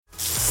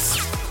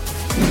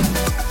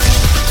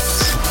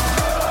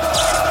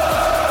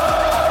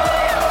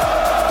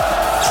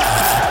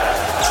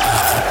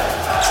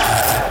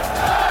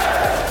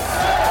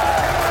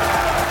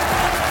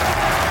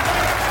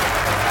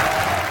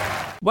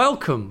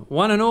Welcome,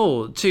 one and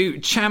all, to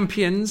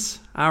Champions,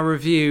 our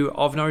review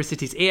of Norwich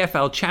City's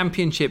EFL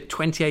Championship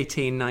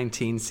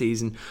 2018-19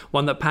 season,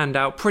 one that panned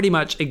out pretty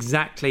much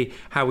exactly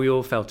how we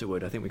all felt it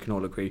would. I think we can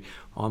all agree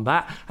on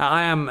that.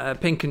 I am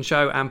Pink and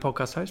Show and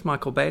podcast host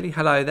Michael Bailey.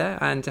 Hello there.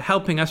 And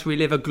helping us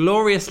relive a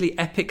gloriously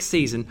epic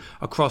season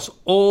across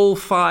all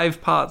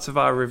 5 parts of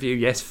our review,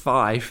 yes,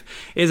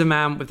 5, is a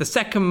man with the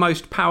second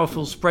most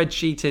powerful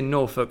spreadsheet in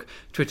Norfolk,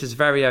 Twitter's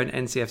very own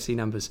NCFC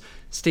numbers,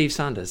 Steve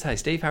Sanders. Hey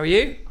Steve, how are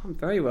you? I'm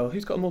very well.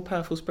 Who's got a more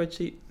powerful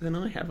spreadsheet than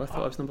I have? I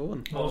thought I was number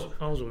one. I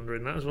was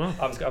wondering that as well.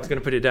 I was going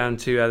to put it down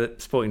to the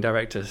sporting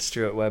director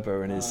Stuart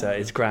Webber and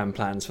his grand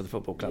plans for the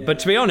football club. Yeah. But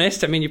to be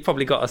honest, I mean, you've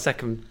probably got a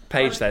second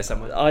page there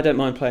somewhere. I don't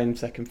mind playing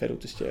second fiddle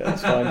to Stuart.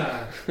 That's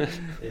fine.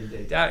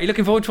 Indeed. Are you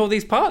looking forward to all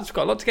these parts? We've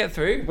got a lot to get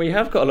through. We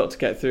have got a lot to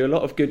get through. A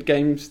lot of good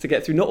games to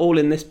get through. Not all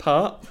in this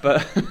part,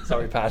 but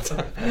sorry, Pat.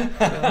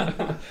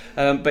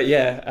 But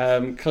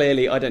yeah,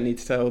 clearly, I don't need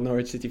to tell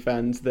Norwich City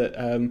fans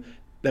that.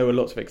 There were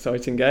lots of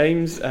exciting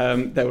games.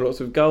 There were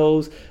lots of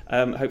goals.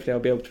 Hopefully I'll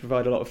be able to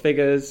provide a lot of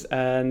figures.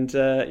 And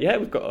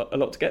we've got a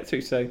lot to get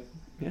through. So,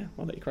 yeah,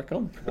 I'll let you crack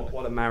on.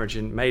 What a marriage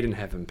made in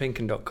heaven.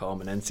 Pinken.com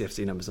and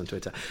NCFC numbers on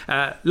Twitter.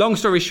 Long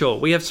story short,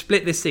 we have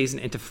split this season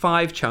into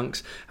 5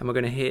 chunks, and we're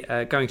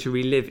going to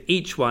relive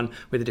each one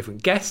with a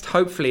different guest,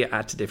 hopefully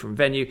at a different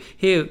venue,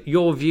 hear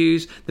your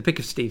views, the pick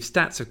of Steve's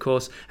stats, of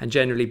course, and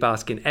generally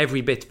bask in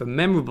every bit of a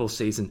memorable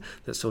season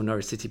that saw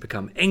Norwich City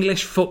become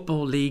English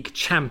Football League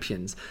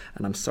champions.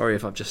 And I'm sorry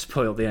if I've just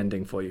spoiled the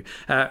ending for you.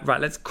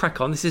 Right, let's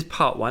crack on. This is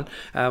part 1,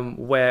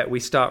 where we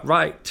start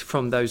right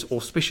from those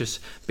auspicious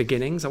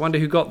beginnings. I wonder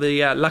who got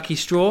the lucky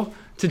straw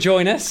to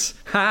join us.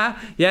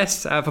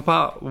 Yes, for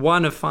part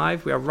 1 of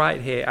 5, we are right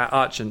here at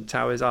Archant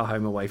Towers, our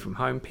home away from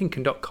home.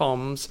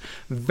 Pinken.com's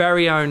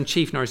very own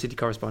chief Norwich City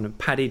correspondent,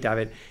 Paddy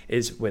Davitt,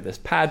 is with us.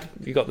 Pad,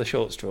 you got the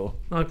short straw.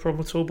 No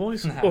problem at all,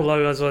 boys.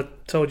 Although, as I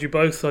told you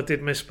both, I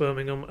did miss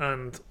Birmingham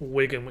and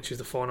Wigan, which is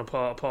the final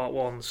part of part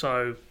 1,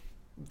 so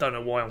don't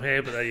know why I'm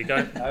here, but there you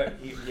go. No,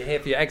 you're here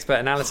for your expert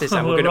analysis.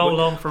 And we'll roll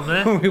on from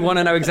there. We want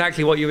to know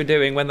exactly what you were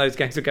doing when those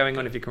games were going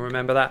on, if you can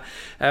remember that.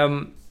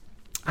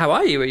 How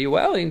are you? Are you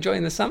well? Are you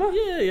enjoying the summer?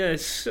 Yeah,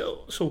 it's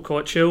all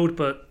quite chilled,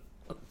 but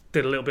I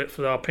did a little bit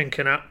for our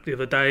Pinken app the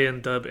other day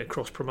and a bit of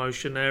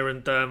cross-promotion there,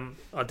 and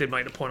I did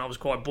make the point I was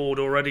quite bored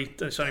already.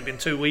 It's only been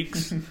 2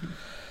 weeks.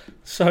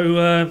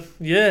 So,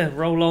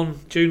 roll on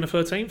June the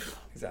 13th.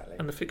 Exactly.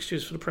 And the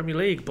fixtures for the Premier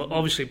League. But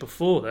obviously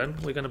before then,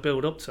 we're going to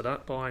build up to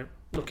that by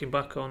looking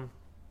back on,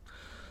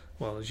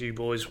 well, as you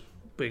boys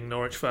being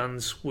Norwich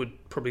fans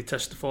would probably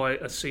testify,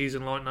 a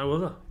season like no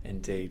other.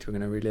 Indeed, we're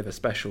going to relive a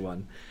special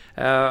one.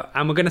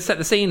 And we're going to set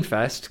the scene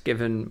first,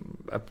 given,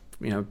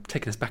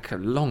 taking us back a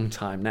long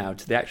time now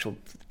to the actual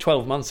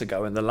 12 months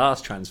ago and the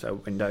last transfer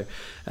window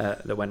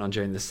that went on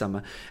during the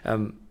summer.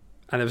 And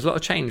there was a lot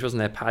of change, wasn't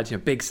there,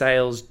 Pad? Big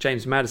sales,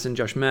 James Maddison,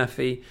 Josh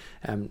Murphy,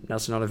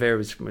 Nelson Oliveira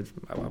was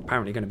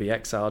apparently going to be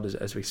exiled,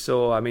 as we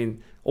saw. I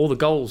mean, all the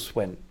goals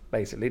went,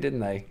 basically,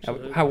 didn't they?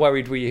 How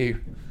worried were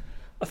you?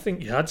 I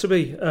think you had to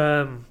be.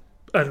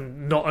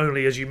 And not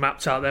only as you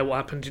mapped out there what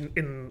happened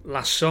in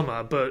last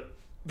summer, but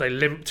they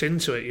limped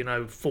into it,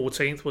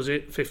 14th, was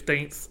it?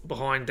 15th,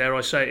 behind, dare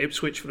I say,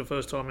 Ipswich for the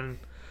first time in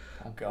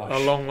a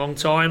long, long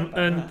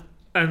time.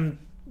 And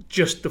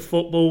just the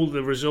football,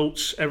 the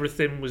results,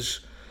 everything was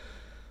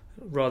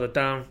rather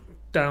down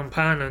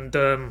pan.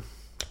 And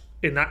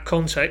in that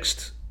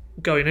context,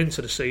 going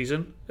into the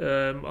season,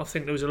 I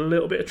think there was a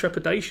little bit of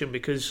trepidation,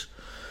 because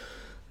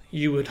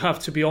you would have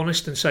to be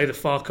honest and say the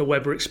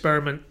Farker-Webber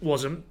experiment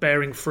wasn't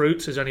bearing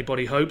fruit as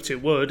anybody hoped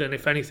it would, and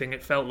if anything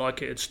it felt like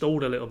it had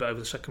stalled a little bit over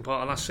the second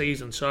part of last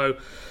season. So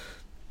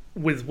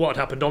with what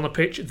had happened on the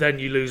pitch, then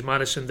you lose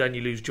Maddison, then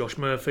you lose Josh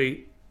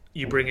Murphy,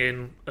 you bring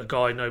in a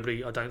guy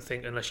nobody, I don't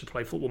think, unless you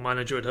play Football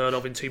Manager, had heard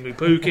of in Timu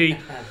Pukki,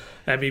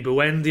 Emi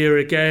Buendia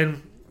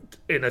again,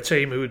 in a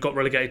team who had got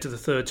relegated to the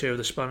 3rd tier of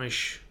the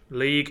Spanish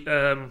league.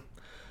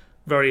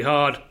 Very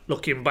hard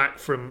looking back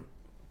from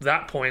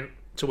that point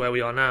to where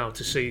we are now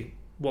to see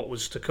what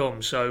was to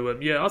come. So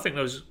I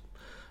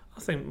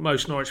think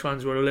most Norwich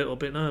fans were a little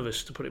bit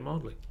nervous, to put it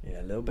mildly.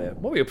 Yeah, a little bit.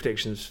 What were your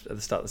predictions at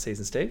the start of the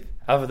season, Steve?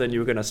 Other than you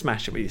were going to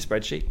smash it with your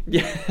spreadsheet?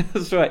 Yeah,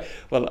 that's right.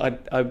 Well,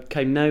 I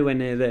came nowhere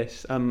near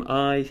this.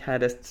 I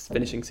had us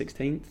finishing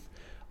 16th.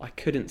 I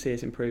couldn't see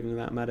us improving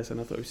without Maddison.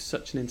 I thought he was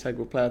such an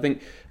integral player. I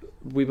think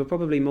we were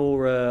probably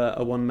more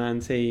a one-man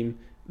team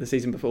the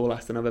season before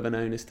last than I've ever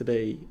known us to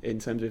be, in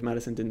terms of if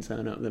Maddison didn't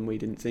turn up, then we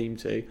didn't seem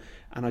to.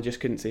 And I just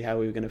couldn't see how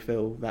we were going to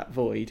fill that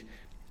void.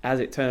 As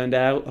it turned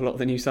out, a lot of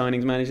the new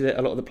signings managed it.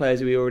 A lot of the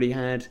players we already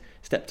had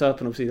stepped up,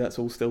 and obviously that's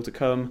all still to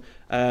come.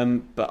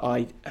 But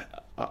I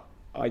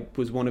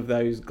was one of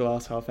those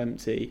glass half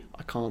empty.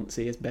 I can't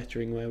see us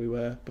bettering where we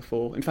were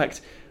before. In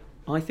fact,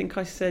 I think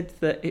I said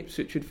that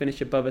Ipswich would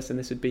finish above us, and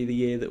this would be the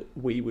year that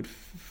we would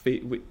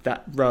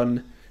that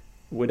run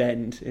would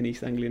end in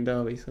East Anglian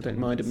derbies. I don't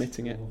mind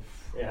admitting it.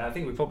 Yeah, I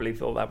think we probably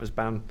thought that was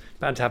bound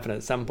to happen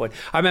at some point.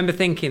 I remember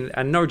thinking,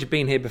 and Norwich had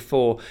been here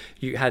before,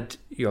 you're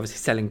obviously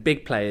selling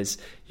big players.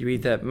 You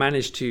either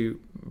managed to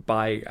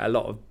buy a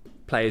lot of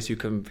players who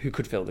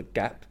could fill the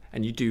gap,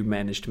 and you do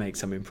manage to make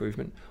some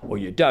improvement, or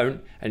you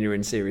don't, and you're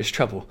in serious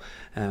trouble.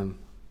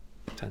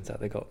 Turns out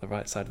they got the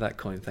right side of that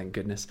coin, thank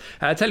goodness.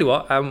 I tell you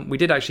what, we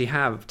did actually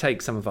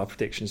take some of our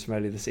predictions from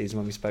earlier this season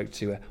when we spoke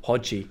to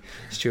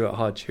Stuart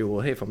Hodge, who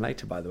we'll hear from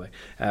later, by the way.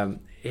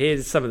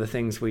 Here's some of the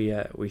things we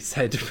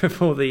said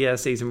before the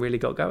season really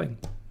got going.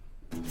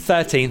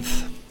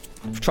 13th.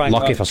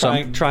 Lucky for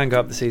some. Try and go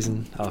up the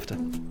season after.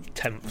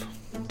 10th.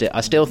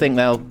 I still think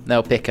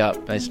they'll pick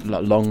up. There's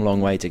a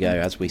long way to go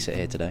as we sit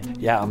here today.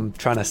 Yeah, I'm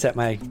trying to set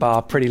my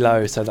bar pretty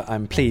low so that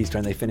I'm pleased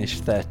when they finish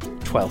their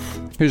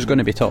 12th. Who's going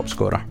to be top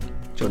scorer?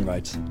 Jordan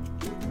Rhodes.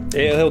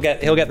 He'll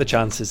get the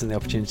chances and the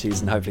opportunities,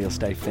 and hopefully he'll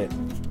stay fit.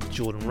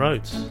 Jordan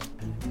Rhodes.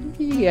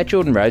 Yeah,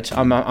 Jordan Rhodes.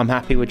 I'm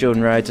happy with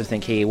Jordan Rhodes. I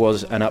think he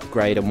was an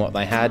upgrade on what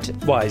they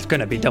had. Well, he's going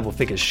to be double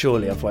figures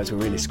surely, otherwise we're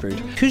really screwed.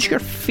 Who's your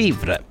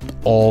favourite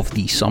of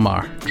the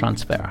summer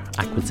transfer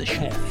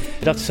acquisition?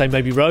 I'd have to say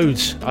maybe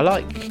Rhodes. I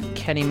like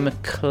Kenny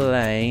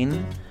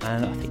McLean,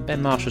 and I think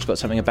Ben Marshall's got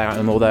something about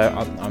him, although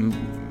I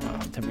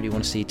don't really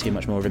want to see too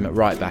much more of him at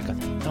right back.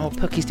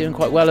 Pucky's doing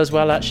quite well as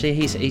well, actually.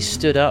 He's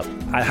stood up.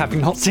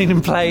 Having not seen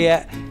him play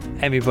yet,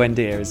 Emi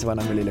Buendia is the one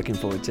I'm really looking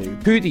forward to.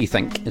 Who do you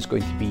think is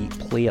going to be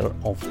Player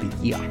of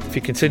the Year? If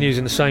he continues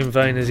in the same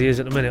vein as he is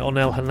at the minute,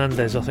 Onel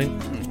Hernandez, I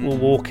think, will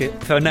walk it.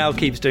 If Onel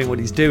keeps doing what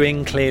he's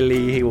doing,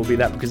 clearly he will be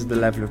that because of the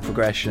level of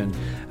progression.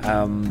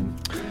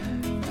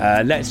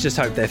 Let's just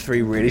hope they're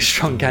three really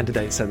strong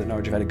candidates so that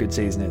Norwich have had a good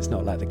season. It's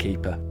not like the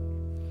keeper.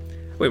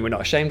 We're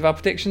not ashamed of our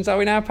predictions, are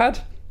we now, Pad?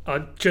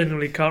 I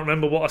genuinely can't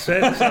remember what I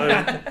said,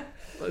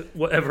 so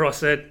whatever I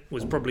said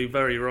was probably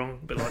very wrong,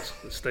 a bit like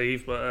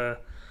Steve,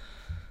 but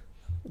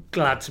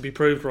glad to be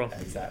proved wrong.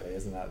 Exactly,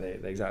 isn't that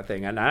the exact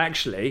thing? And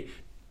actually,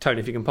 Tony,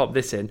 if you can pop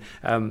this in,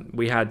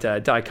 we had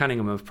Di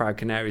Cunningham of Proud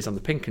Canaries on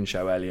the Pinken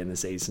show earlier in the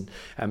season.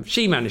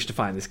 She managed to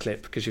find this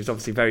clip because she was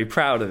obviously very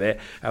proud of it,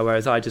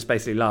 whereas I just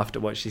basically laughed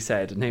at what she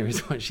said, and here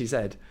is what she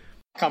said.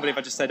 Can't believe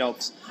I just said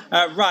Obs.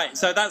 Right,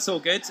 so that's all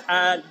good.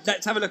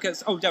 Let's have a look at...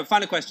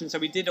 final question. So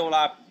we did all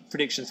our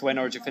predictions for where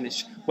Norwich will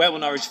finish. Where will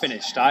Norwich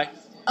finish, Di?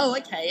 Oh,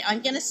 okay.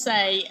 I'm going to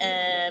say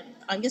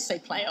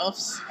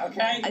playoffs.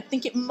 Okay. I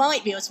think it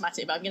might be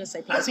automatic, but I'm going to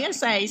say playoffs. I'm going to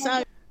say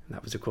so.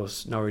 That was, of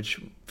course,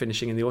 Norwich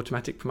finishing in the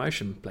automatic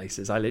promotion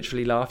places. I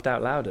literally laughed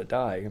out loud at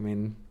Di. I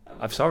mean,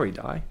 I'm sorry,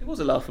 Di. It was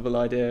a laughable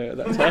idea at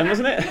that time,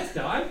 wasn't it? Yes,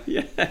 Di.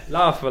 Yeah.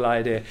 Laughable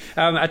idea.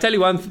 I tell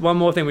you one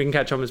more thing we can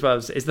catch on as well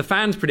is the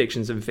fans'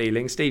 predictions and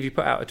feelings. Steve, you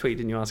put out a tweet,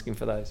 didn't you, asking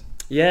for those?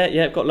 Yeah,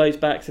 I've got loads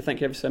back, so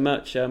thank you ever so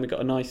much. We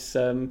got a nice...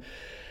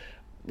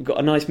 We've got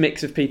a nice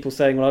mix of people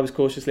saying, well, I was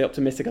cautiously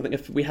optimistic. I think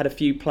if we had a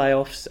few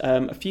playoffs.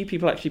 A few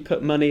people actually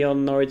put money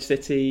on Norwich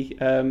City.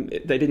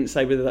 They didn't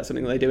say whether that's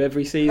something that they do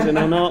every season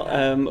or not,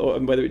 or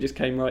whether it just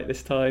came right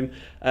this time.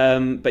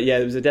 But yeah,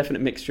 there was a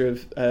definite mixture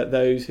of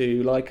those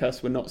who, like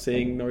us, were not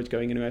seeing Norwich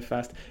going anywhere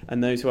fast,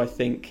 and those who I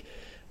think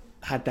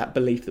had that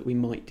belief that we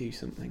might do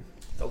something.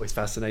 It's always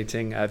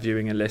fascinating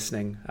viewing and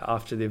listening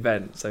after the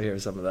event. So here are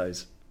some of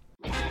those.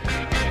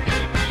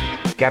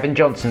 Gavin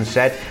Johnson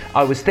said,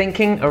 I was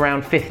thinking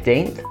around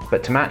 15th,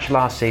 but to match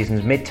last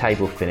season's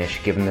mid-table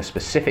finish, given the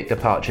specific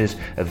departures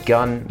of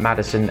Gunn,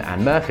 Maddison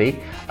and Murphy,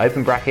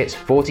 open brackets,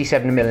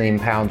 £47 million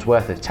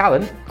worth of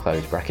talent,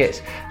 close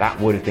brackets, that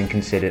would have been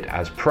considered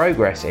as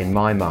progress in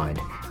my mind.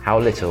 How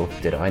little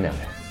did I know.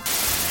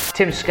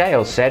 Tim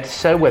Scales said,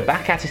 so we're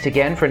back at it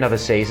again for another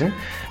season.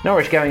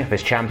 Norwich going up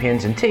as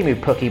champions and Timu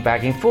Pukki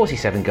bagging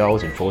 47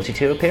 goals in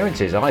 42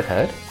 appearances, I've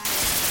heard.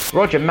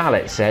 Roger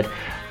Mallet said,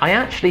 I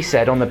actually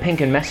said on the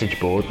Pinken message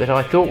board that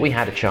I thought we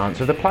had a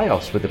chance of the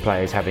playoffs with the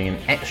players having an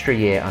extra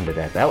year under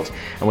their belt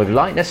and with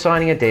Leitner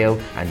signing a deal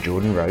and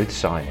Jordan Rhodes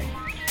signing.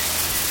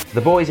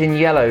 The boys in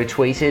yellow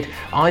tweeted,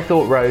 I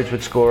thought Rhodes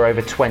would score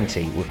over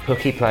 20 with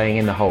Pukki playing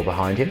in the hole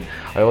behind him.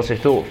 I also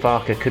thought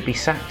Farke could be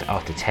sacked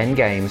after 10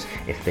 games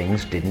if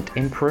things didn't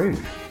improve.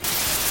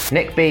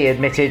 Nick B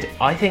admitted,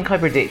 I think I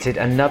predicted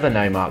another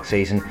no-mark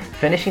season,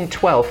 finishing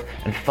 12th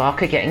and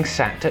Farke getting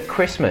sacked at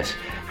Christmas.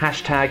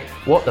 Hashtag,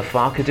 what the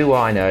Farke do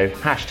I know?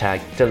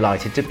 Hashtag,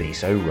 delighted to be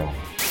so wrong.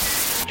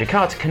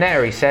 Jakarta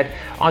Canary said,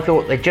 I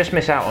thought they'd just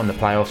miss out on the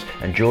playoffs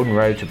and Jordan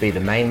Rhodes would be the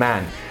main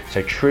man.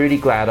 So truly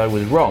glad I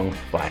was wrong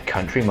by a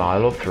country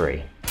mile or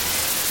 3.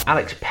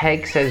 Alex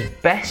Pegg says,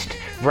 best,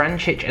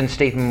 Vrancic and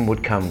Stephen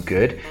would come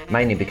good,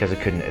 mainly because I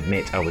couldn't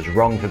admit I was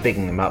wrong for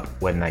bigging them up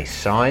when they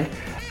signed.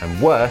 And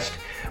worst,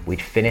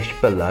 we'd finished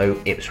below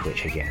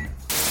Ipswich again.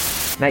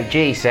 Nate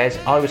G says,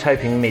 I was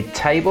hoping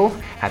mid-table,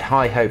 had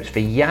high hopes for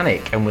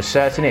Yannick and was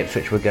certain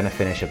Ipswich were going to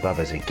finish above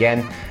us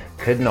again.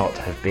 Could not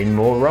have been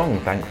more wrong,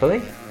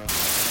 thankfully.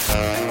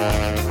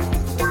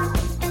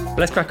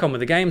 Let's crack on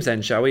with the games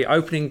then, shall we?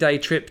 Opening day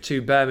trip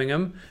to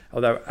Birmingham.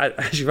 Although,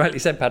 as you rightly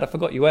said, Pat, I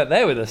forgot you weren't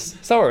there with us.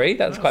 Sorry,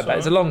 that was quite bad.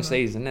 It's a long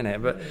season, isn't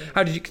it? But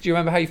do you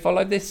remember how you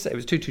followed this? It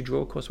was 2-2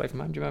 draw, of course, away from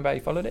home. Do you remember how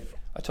you followed it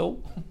at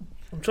all?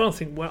 I'm trying to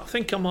think. Well, I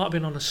think I might have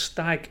been on a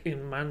stag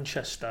in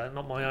Manchester,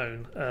 not my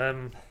own.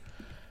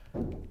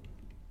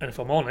 And if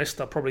I'm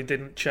honest, I probably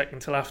didn't check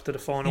until after the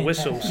final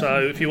whistle. So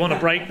if you want a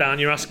breakdown,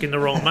 you're asking the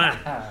wrong man.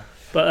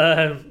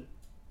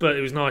 But but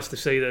it was nice to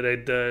see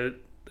that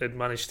they'd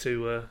managed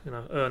to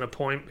earn a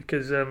point,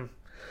 because in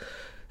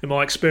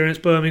my experience,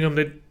 Birmingham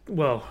did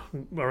well.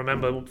 I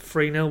remember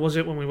 3-0 was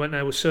it when we went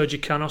there with Sergi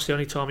Canos, the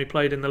only time he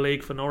played in the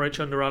league for Norwich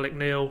under Alec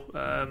Neil.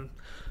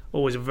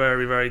 Always a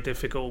very, very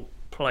difficult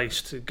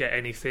place to get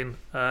anything.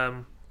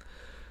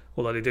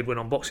 Although they did win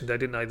on Boxing Day,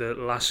 didn't they? The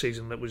last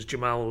season, that was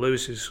Jamal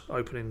Lewis's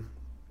opening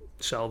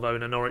salvo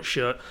in a Norwich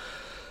shirt.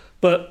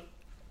 But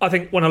I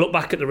think when I look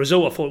back at the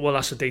result, I thought, well,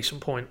 that's a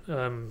decent point,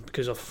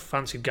 because I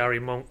fancied Gary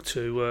Monk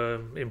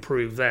to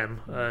improve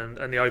them.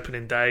 And the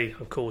opening day,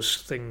 of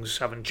course, things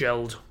haven't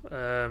gelled.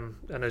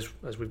 And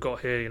as we've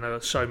got here,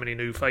 so many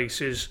new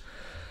faces.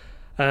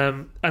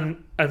 And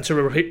to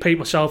repeat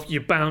myself,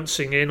 you're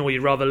bouncing in, or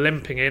you're rather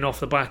limping in, off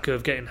the back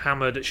of getting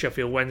hammered at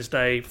Sheffield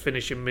Wednesday,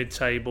 finishing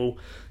mid-table.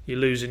 You're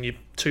losing your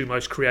two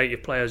most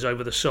creative players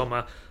over the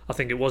summer. I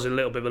think it was a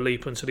little bit of a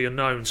leap into the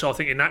unknown. So I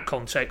think in that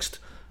context,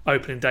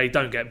 opening day,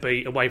 don't get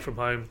beat away from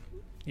home,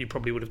 you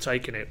probably would have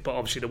taken it. But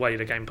obviously the way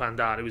the game panned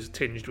out, it was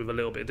tinged with a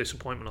little bit of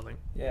disappointment, I think.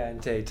 Yeah,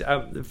 indeed.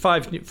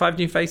 Five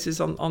new faces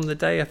on the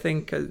day, I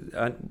think,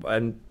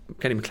 and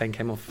Kenny McLean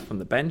came off from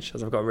the bench,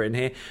 as I've got written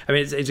here. I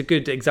mean, it's a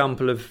good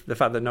example of the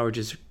fact that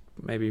Norwich's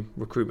maybe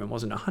recruitment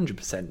wasn't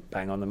 100%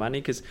 bang on the money,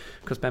 because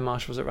Ben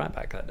Marshall was at right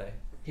back that day.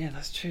 Yeah,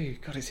 that's true.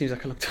 God, it seems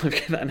like a long time ago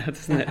that now,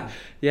 doesn't it?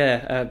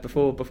 Yeah,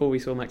 before we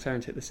saw Max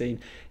Tarrant hit the scene.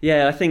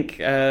 Yeah, I think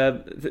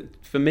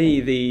for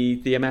me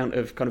the amount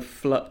of kind of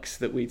flux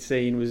that we'd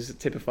seen was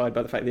typified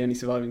by the fact the only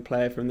surviving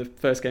player from the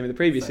first game of the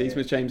previous season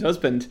was James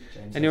Husband.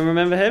 Anyone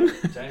remember him?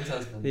 James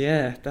Husband.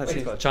 Yeah, that's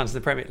he's got a chance in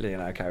the Premier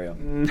League. Carry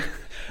on.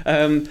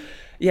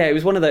 Yeah, it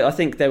was one of the. I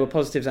think there were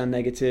positives and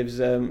negatives,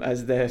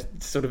 as there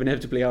sort of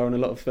inevitably are on a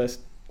lot of first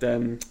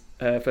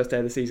day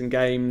of the season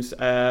games.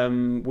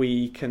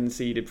 We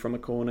conceded from a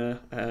corner,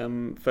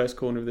 first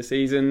corner of the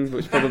season,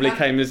 which probably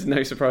came as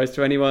no surprise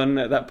to anyone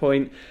at that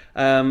point.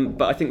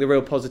 But I think the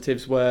real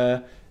positives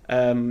were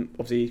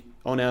obviously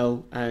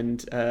Onel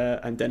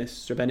and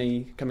Dennis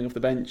Strabeni coming off the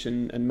bench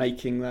and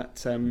making that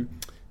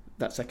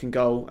second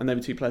goal. And they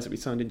were two players that we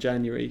signed in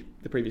January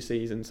the previous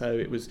season. So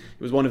it was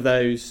one of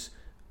those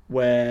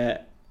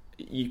where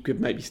you could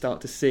maybe start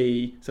to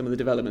see some of the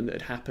development that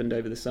had happened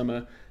over the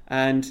summer.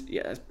 And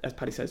yeah, as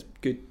Paddy says,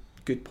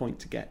 good point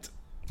to get.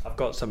 I've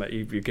got some.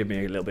 You give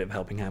me a little bit of a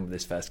helping hand with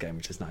this first game,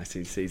 which is nice.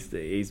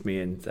 He's me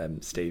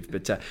and Steve.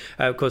 But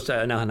of course,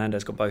 Nel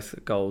Hernandez got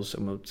both goals,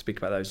 and we'll speak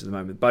about those at the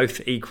moment.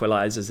 Both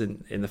equalisers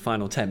in the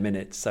final 10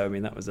 minutes. So I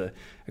mean, that was a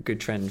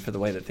good trend for the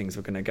way that things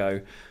were going to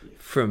go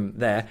from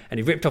there. And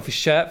he ripped off his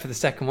shirt for the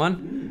second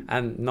one,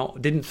 and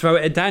didn't throw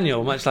it at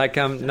Daniel, much like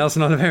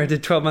Nelson Oliveira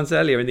did 12 months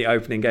earlier in the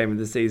opening game of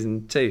the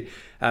season too.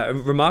 A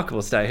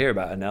remarkable stat here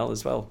about Anel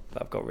as well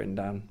that I've got written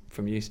down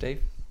from you,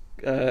 Steve.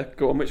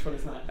 Go on, which one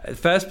is that?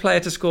 First player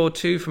to score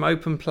 2 from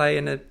open play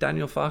in a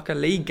Daniel Farke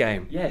league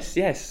game. Yes,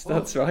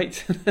 that's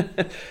right.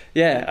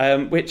 Yeah,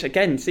 which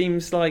again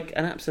seems like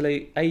an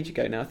absolute age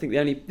ago now. I think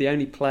the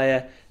only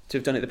player to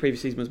have done it the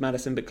previous season was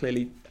Maddison, but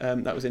clearly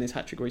that was in his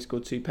hat-trick where he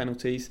scored 2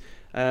 penalties.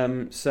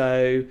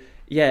 So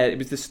yeah, it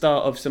was the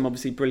start of some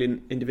obviously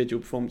brilliant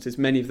individual performances,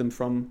 many of them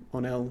from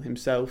Onel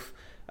himself.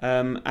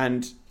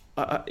 And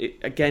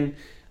again,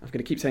 I'm going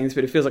to keep saying this,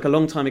 but it feels like a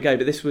long time ago,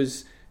 but this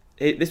was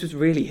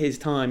really his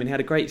time, and he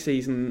had a great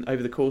season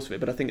over the course of it.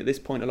 But I think at this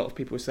point, a lot of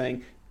people were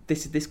saying,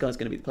 this guy's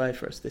going to be the player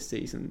for us this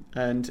season.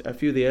 And a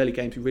few of the early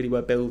games, we really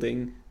were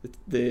building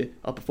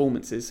our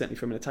performances, certainly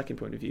from an attacking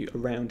point of view,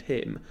 around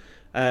him.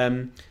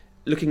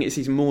 Looking at his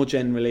season more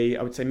generally,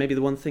 I would say maybe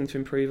the one thing to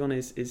improve on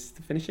is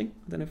the finishing.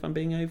 I don't know if I'm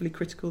being overly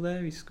critical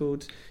there. He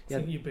scored. I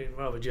think you've been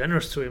rather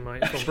generous to him,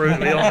 mate, if I'm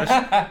brutally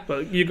honest.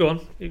 But you go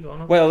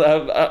on.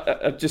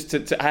 Well, just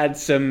to add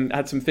some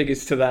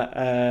figures to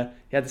that,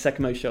 he had the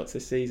second most shots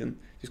this season.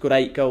 He scored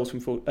 8 goals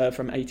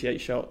from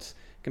 88 shots.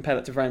 Compare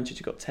that to Vrancic,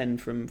 who got 10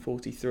 from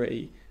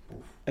 43.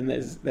 And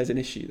there's an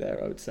issue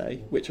there, I would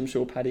say, which I'm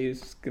sure Paddy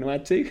is going to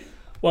add to.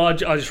 Well, I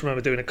just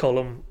remember doing a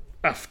column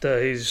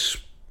after his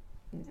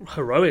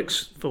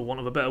heroics, for want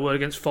of a better word,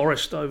 against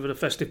Forest over the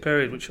festive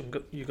period, which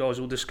you guys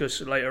will discuss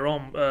later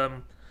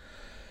on,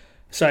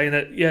 saying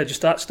that,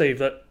 just that, Steve,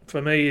 that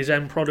for me his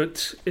end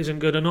product isn't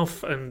good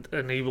enough, and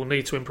he will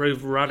need to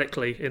improve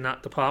radically in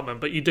that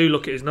department. But you do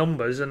look at his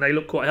numbers and they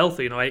look quite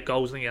healthy. 8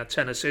 goals, I think he had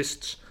 10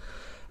 assists,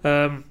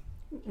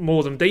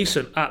 more than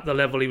decent at the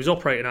level he was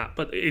operating at.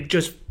 But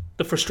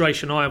the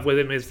frustration I have with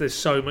him is there's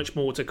so much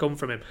more to come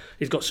from him.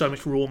 He's got so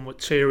much raw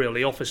material.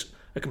 He offers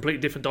a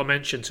completely different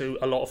dimension to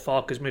a lot of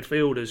Farke's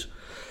midfielders,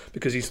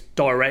 because he's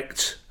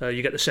direct.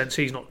 You get the sense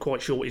he's not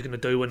quite sure what he's going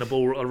to do when the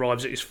ball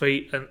arrives at his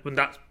feet, and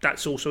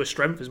that's also a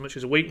strength as much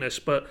as a weakness.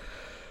 But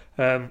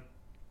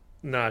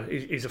no,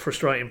 he's a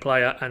frustrating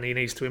player and he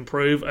needs to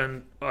improve.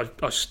 And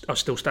I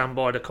still stand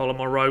by the column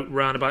I wrote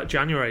round about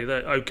January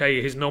that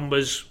his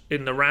numbers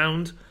in the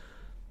round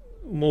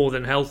more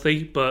than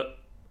healthy, but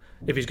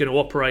if he's going to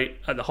operate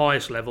at the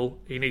highest level,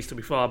 he needs to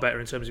be far better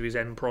in terms of his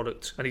end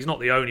product. And he's not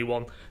the only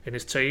one in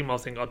his team. I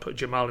think I'd put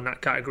Jamal in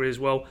that category as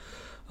well.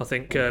 I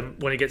think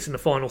when he gets in the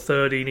final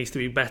third, he needs to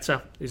be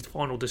better. His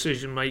final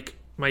decision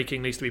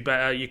making needs to be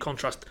better. You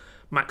contrast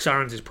Max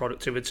Aaron's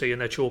productivity, and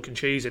they're chalk and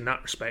cheese in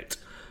that respect.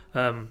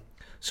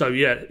 So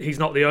yeah, he's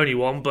not the only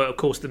one, but of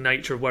course the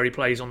nature of where he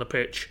plays on the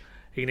pitch,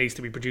 he needs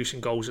to be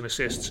producing goals and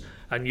assists.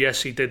 And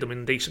yes, he did them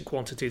in decent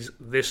quantities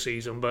this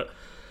season, but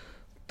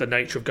the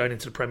nature of going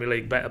into the Premier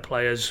League, better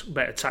players,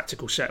 better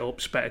tactical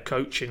setups, better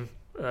coaching,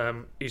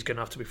 he's going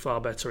to have to be far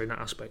better in that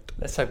aspect.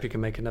 Let's hope he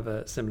can make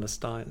another similar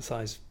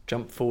size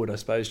jump forward, I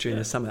suppose, during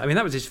the summer. I mean,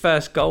 that was his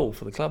first goal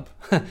for the club,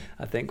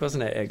 I think,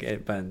 wasn't it,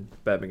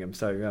 at Birmingham?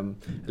 So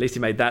at least he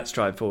made that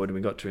stride forward and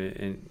we got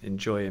to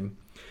enjoy him.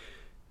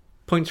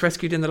 Points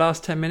rescued in the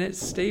last 10 minutes,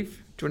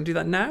 Steve? Do you want to do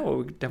that now, or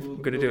are we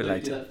going to do it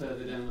later? Do that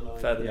further down the line.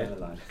 Further down the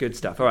line. Good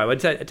stuff. All right, well,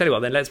 tell you what,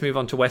 then let's move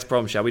on to West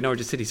Brom, shall we?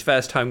 Norwich City's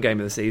first home game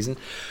of the season.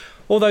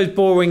 All those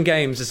boring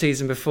games the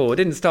season before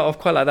didn't start off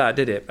quite like that,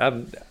 did it?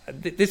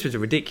 This was a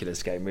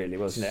ridiculous game, really,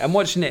 wasn't it? And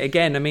watching it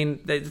again, I mean,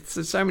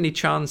 there's so many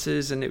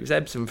chances and it was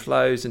ebbs and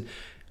flows, and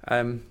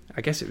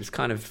I guess it was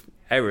kind of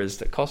errors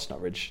that cost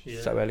Norwich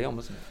so early on,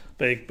 wasn't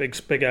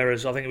it? Big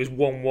errors. I think it was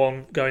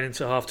 1-1 going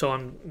into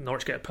half-time.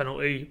 Norwich get a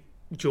penalty.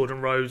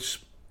 Jordan Rhodes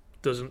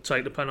doesn't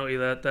take the penalty.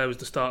 There was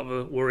the start of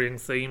a worrying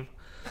theme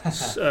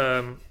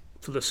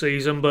for the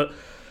season,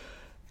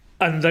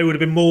 and they would have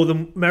been more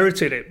than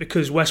merited it,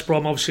 because West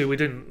Brom, obviously we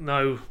didn't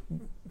know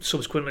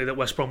subsequently that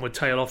West Brom would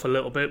tail off a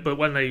little bit, but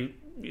when at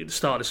the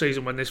start of the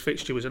season, when this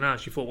fixture was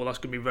announced, you thought, well, that's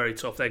going to be very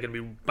tough. They're going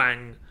to be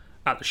bang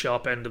at the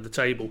sharp end of the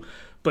table.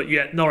 But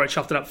yet Norwich,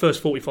 after that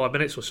first 45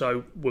 minutes or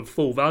so, were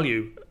full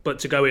value. But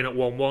to go in at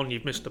 1-1,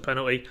 you've missed the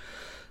penalty.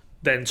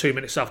 Then 2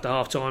 minutes after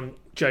half-time,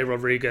 Jay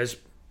Rodriguez,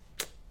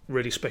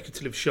 really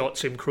speculative shot.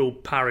 Tim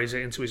Krul parries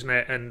it into his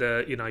net, and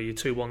you're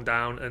 2-1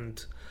 down.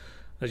 And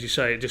as you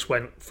say, it just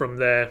went from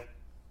there.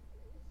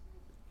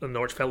 And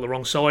Norwich felt the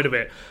wrong side of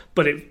it.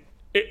 But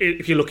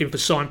if you're looking for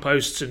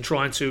signposts and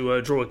trying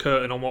to draw a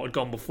curtain on what had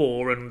gone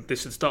before, and this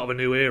is the start of a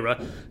new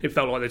era, it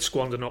felt like they'd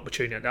squandered an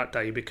opportunity at that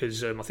day,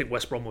 because I think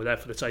West Brom were there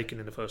for the taking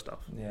in the first half.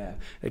 Yeah,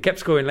 they kept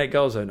scoring late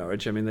goals though,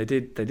 Norwich. I mean, they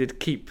did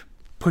keep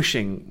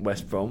pushing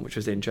West Brom, which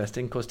was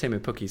interesting. Of course, Timo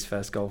Pukki's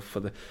first goal for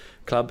the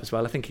club as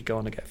well. I think he'd go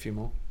on to get a few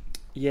more.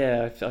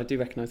 Yeah, I do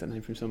recognise that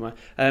name from somewhere.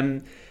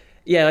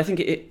 Yeah, I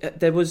think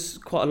there was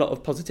quite a lot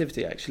of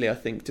positivity, actually, I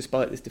think,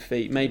 despite this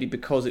defeat. Maybe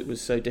because it was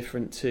so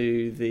different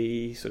to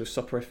the sort of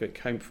soporific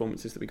home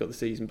performances that we got the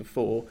season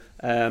before.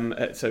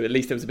 So at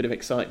least there was a bit of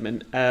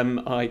excitement.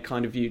 I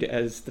kind of viewed it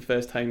as the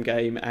first home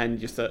game,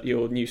 and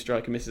your new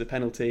striker misses a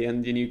penalty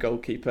and your new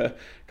goalkeeper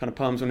kind of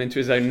palms one into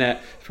his own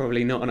net.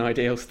 Probably not an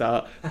ideal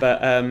start.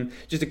 But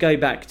just to go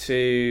back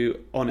to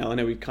Onel, I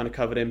know we kind of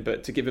covered him,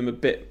 but to give him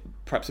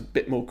perhaps a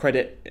bit more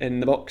credit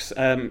in the box.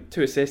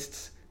 2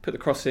 assists, put the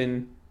cross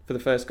in for the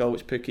first goal,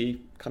 which Pukki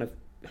kind of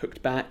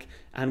hooked back,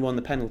 and won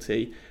the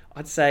penalty.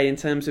 I'd say in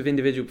terms of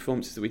individual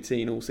performances that we'd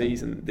seen all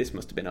season, this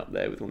must have been up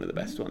there with one of the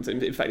best ones.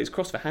 In fact, his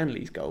cross for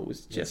Hanley's goal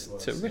was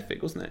just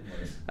terrific, wasn't it?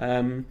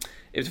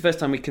 It was the first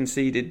time we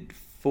conceded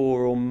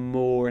 4 or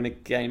more in a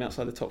game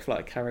outside the top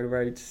flight of Carrow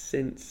Road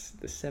since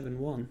the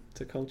 7-1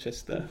 to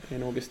Colchester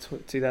in August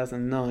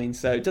 2009.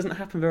 So it doesn't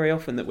happen very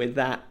often that we're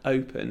that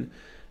open.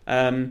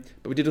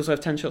 But we did also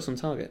have 10 shots on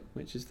target,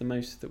 which is the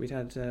most that we'd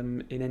had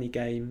in any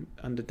game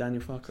under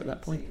Daniel Farke at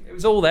that point. It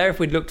was all there if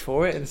we'd looked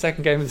for it in the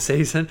second game of the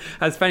season.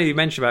 It's funny you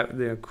mentioned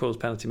about Krul's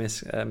penalty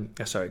miss.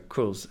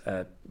 Krul's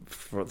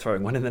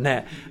throwing one in the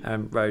net,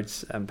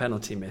 Rhodes'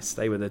 penalty miss.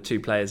 They were the 2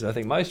 players I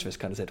think most of us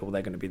kind of said,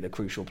 they're going to be the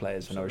crucial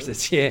players for Norwich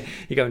this year.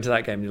 You go into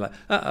that game and you're like,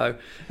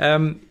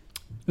 uh-oh.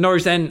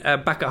 Norwich then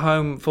back at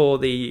home for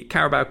the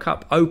Carabao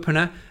Cup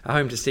opener,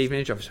 home to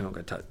Stevenage. Obviously, I'm not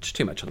going to touch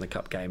too much on the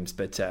cup games,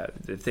 but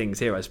the things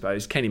here, I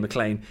suppose. Kenny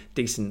McLean,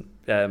 decent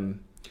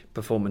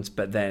performance,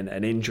 but then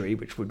an injury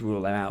which would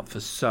rule him out for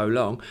so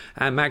long.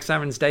 And Max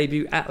Aaron's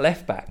debut at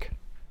left back.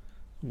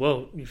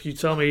 Well, if you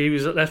tell me he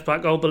was at left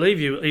back, I'll believe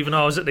you, even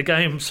though I was at the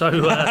game. So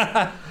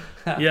yeah,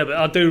 but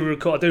I do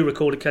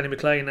recall Kenny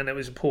McLean, and it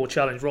was a poor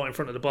challenge right in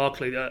front of the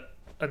Barclay.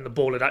 And the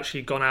ball had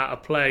actually gone out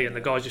of play, and the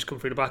guy's just come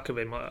through the back of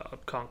him. I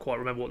can't quite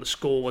remember what the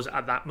score was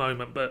at that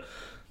moment, but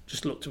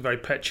just looked a very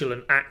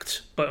petulant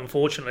act. But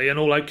unfortunately, and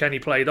although Kenny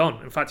played on,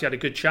 in fact, he had a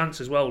good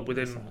chance as well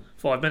within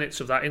 5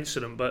 minutes of that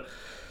incident. But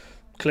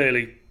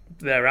clearly,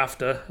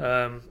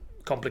 thereafter,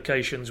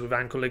 complications with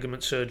ankle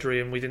ligament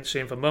surgery, and we didn't see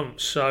him for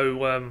months.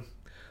 So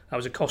that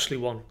was a costly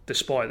one,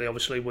 despite they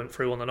obviously went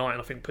through on the night.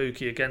 And I think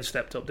Pukki again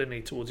stepped up, didn't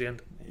he, towards the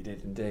end? He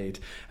did indeed,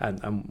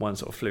 and one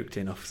sort of fluked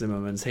in off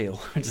Zimmerman's heel,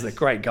 which is a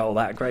great goal.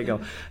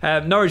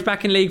 Norwich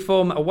back in league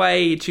form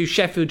away to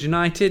Sheffield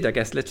United. I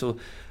guess little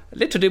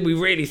did we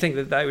really think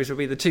that those would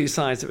be the 2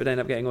 sides that would end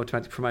up getting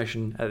automatic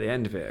promotion at the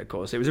end of it. Of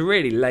course, it was a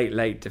really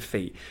late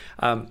defeat.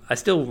 I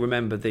still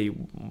remember the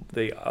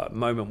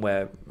moment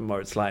where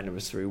Moritz Leitner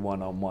was through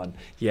 1-on-1.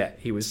 Yeah,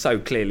 he was so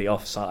clearly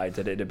offside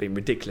that it'd have been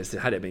ridiculous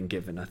had it been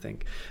given, I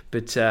think.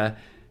 But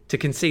to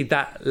concede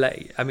that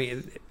late, I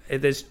mean,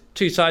 there's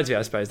 2 sides of it,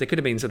 I suppose. They could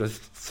have been sort of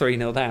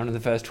 3-0 down in the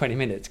first 20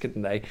 minutes,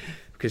 couldn't they?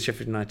 Because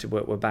Sheffield United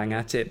were bang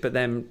at it. But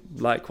then,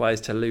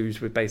 likewise, to lose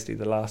with basically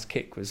the last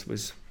kick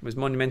was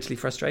monumentally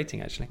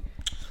frustrating, actually.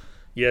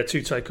 Yeah,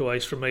 2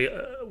 takeaways from me.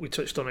 We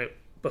touched on it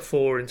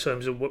before in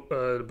terms of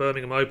the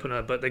Birmingham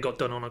opener, but they got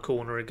done on a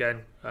corner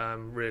again.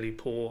 Really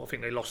poor. I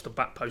think they lost the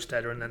back post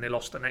header and then they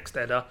lost the next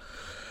header.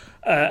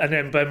 And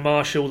then Ben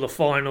Marshall, the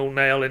final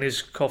nail in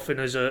his coffin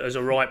as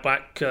a right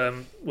back,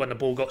 when the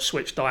ball got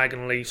switched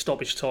diagonally,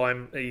 stoppage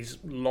time, he's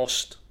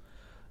lost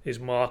his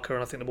marker,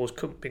 and I think the ball's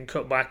been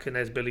cut back, and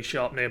there's Billy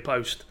Sharp near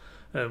post.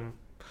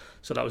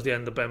 So that was the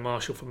end of Ben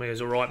Marshall for me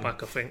as a right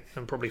back, I think,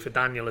 and probably for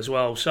Daniel as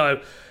well.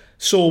 So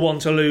sore one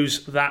to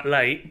lose that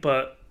late,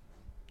 but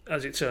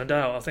as it turned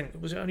out, I think,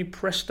 was it only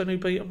Preston who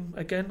beat them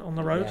again on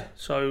the road? Yeah.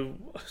 So,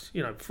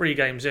 3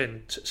 games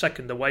in,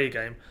 second away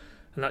game,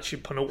 and that's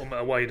your penultimate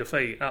away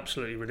defeat.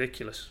 Absolutely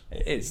ridiculous.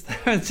 It is.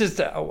 It's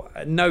just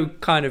no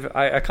kind of...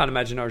 I can't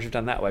imagine Norwich have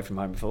done that away from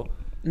home before.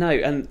 No,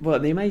 and well,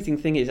 the amazing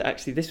thing is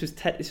actually this was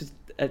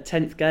a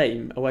 10th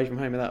game away from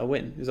home without a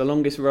win. It was the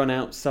longest run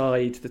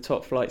outside the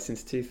top flight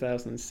since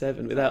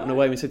 2007 without an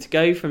away win. So to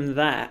go from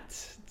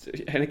that...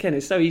 And again,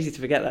 it's so easy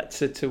to forget that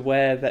to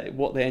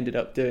what they ended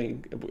up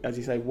doing, as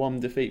you say,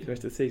 1 defeat for the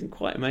rest of the season.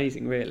 Quite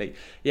amazing, really.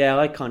 Yeah,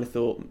 I kind of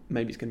thought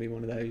maybe it's going to be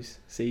one of those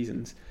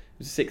seasons. It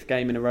was the 6th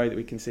game in a row that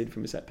we conceded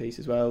from a set piece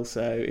as well.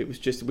 So it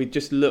was we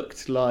just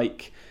looked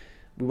like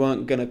we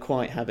weren't going to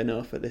quite have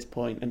enough at this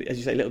point. And as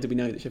you say, little did we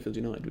know that Sheffield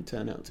United would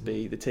turn out to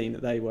be the team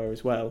that they were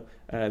as well.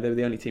 They were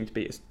the only team to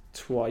beat us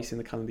twice in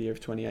the calendar year of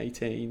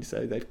 2018.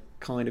 So they've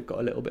kind of got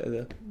a little bit of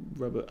the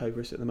rubber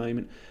over us at the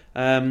moment.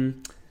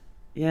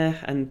 Yeah,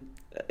 and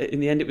in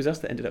the end it was us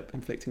that ended up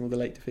inflicting all the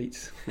late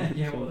defeats for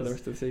the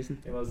rest of the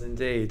season. It was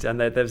indeed.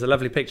 And there was a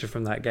lovely picture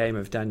from that game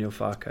of Daniel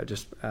Farker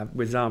just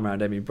with his arm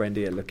around Emi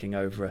Buendia looking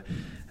over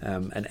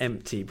an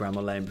empty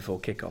Bramall Lane before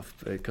kick-off,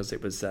 because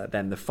it was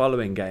then the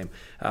following game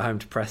at home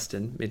to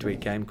Preston, midweek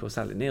game, of course,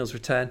 Alec Neil's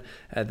return,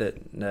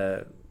 that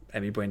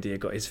Emi Buendia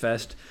got his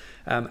first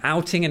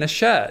outing in a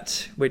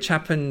shirt, which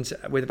happened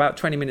with about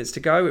 20 minutes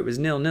to go. It was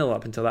 0-0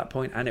 up until that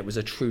point, and it was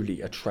a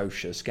truly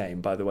atrocious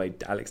game. By the way,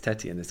 Alex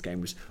Tettey in this game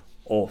was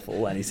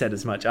awful, and he said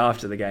as much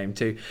after the game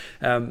too.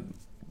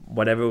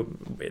 Whatever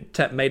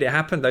made it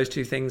happen, those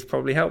two things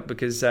probably helped,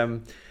 because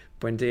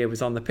Buendia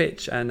was on the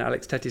pitch and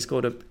Alex Tettey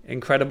scored an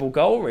incredible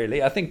goal,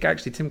 really. I think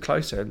actually Tim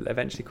Closer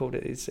eventually called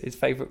it his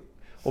favourite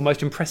or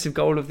most impressive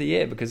goal of the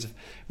year, because of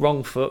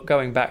wrong foot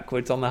going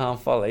backwards on the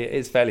half volley. It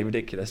is fairly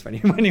ridiculous when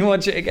you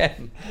watch it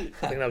again.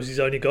 I think that was his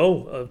only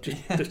goal.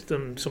 Just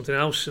done something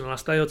else in the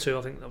last day or two.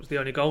 I think that was the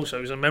only goal, so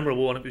it was a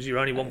memorable one. It was your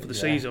only one for the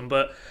season,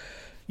 but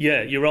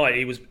yeah, you're right.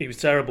 He was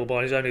terrible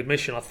by his own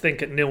admission. I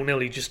think at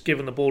 0-0, he just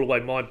given the ball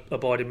away. My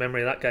abiding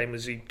memory of that game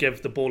was he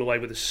gave the ball away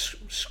with a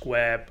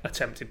square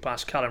attempted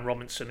pass. Callum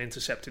Robinson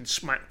intercepted,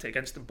 smacked it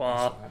against the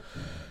bar. Right.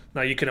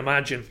 Now you can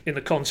imagine in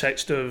the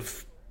context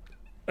of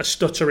a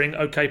stuttering,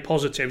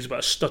 positives, but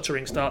a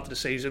stuttering start to the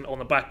season on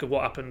the back of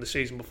what happened the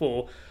season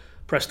before.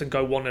 Preston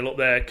go 1-0 up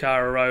there.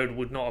 Cara Road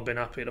would not have been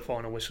happy at the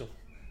final whistle.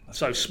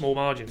 So small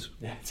margins.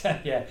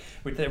 Yeah,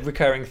 with the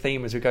recurring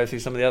theme as we go through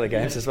some of the other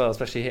games as well,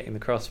 especially hitting the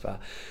crossbar.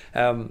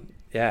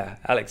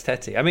 Alex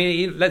Tettey. I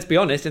mean, let's be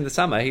honest. In the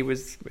summer, it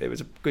was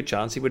a good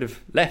chance he would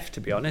have left.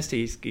 To be honest,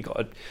 he got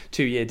a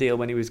 2-year deal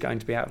when he was going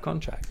to be out of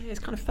contract. Yeah, it's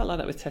kind of felt like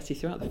that with Tettey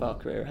throughout the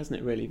Farke career, hasn't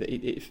it? Really, that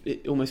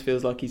it almost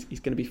feels like he's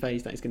going to be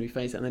phased out. He's going to be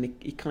phased out, and then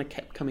he kind of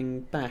kept coming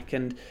back.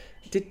 And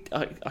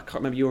I can't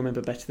remember. You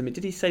remember better than me.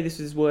 Did he say this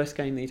was his worst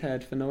game that he'd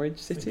had for Norwich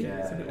City?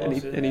 Yeah, and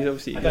he's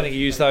obviously. I don't think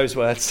he used those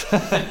words.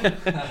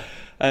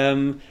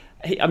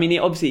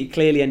 He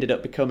clearly ended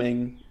up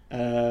becoming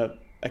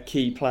a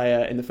key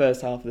player in the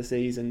first half of the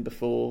season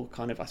before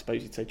kind of, I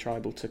suppose you'd say,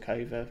 Tribal took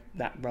over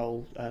that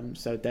role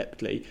so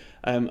adeptly.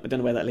 I don't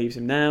know where that leaves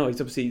him now.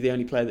 He's obviously the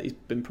only player that he's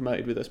been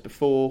promoted with us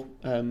before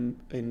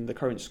in the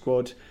current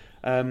squad.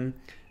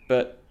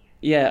 But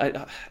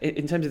yeah,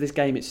 in terms of this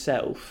game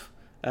itself,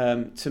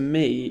 to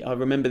me, I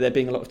remember there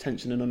being a lot of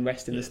tension and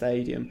unrest in the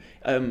stadium,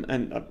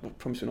 and I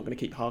promise we're not going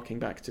to keep harking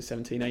back to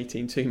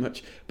 17-18 too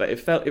much, but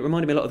it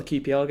reminded me a lot of the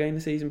QPR game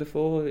the season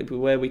before,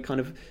 where we kind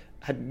of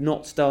had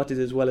not started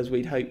as well as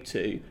we'd hoped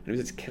to, and it was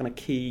this kind of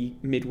key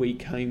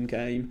midweek home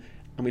game,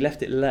 and we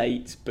left it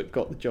late but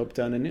got the job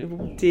done, and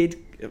it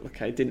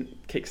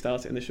didn't kickstart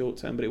it in the short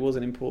term, but it was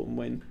an important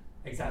win.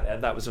 Exactly,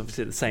 and that was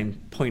obviously at the same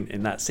point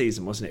in that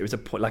season, wasn't it? It was a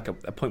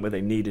point where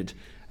they needed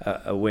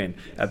a win.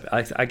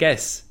 I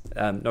guess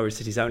Norwich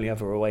City's only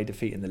other away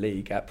defeat in the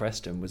league at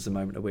Preston was the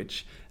moment at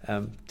which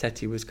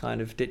Tettey was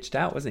kind of ditched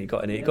out, wasn't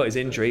he? He got his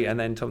injury, and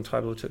then Tom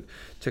Tribal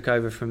took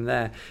over from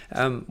there.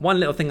 One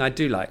little thing I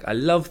do like, I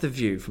love the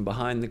view from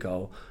behind the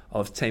goal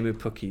of Teemu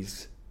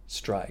Pukki's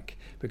strike,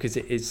 because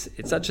it's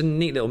such a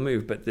neat little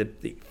move, but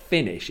the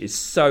finish is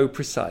so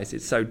precise,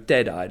 it's so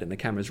dead-eyed, and the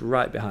camera's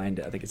right behind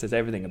it. I think it says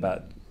everything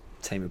about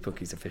Teemu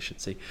Pukki's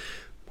efficiency.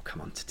 We'll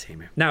come on to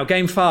Teemu. Now,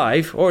 game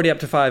 5, already up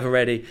to 5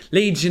 already.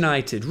 Leeds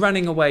United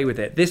running away with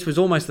it. This was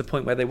almost the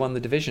point where they won the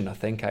division, I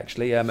think,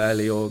 actually,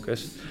 early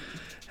August.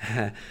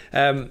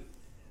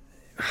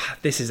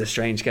 This is a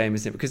strange game,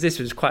 isn't it? Because this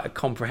was quite a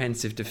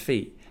comprehensive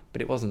defeat,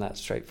 but it wasn't that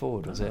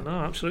straightforward, was it? No,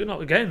 absolutely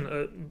not.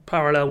 Again,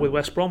 parallel with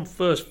West Brom.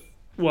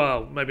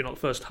 Maybe not the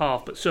first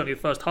half, but certainly the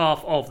first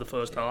half of the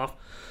first half.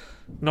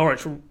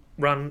 Norwich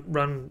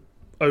ran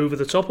over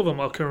the top of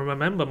them. I can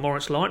remember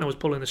Moritz Leitner was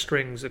pulling the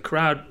strings. The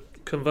crowd,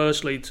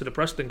 conversely to the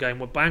Preston game,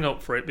 were bang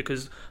up for it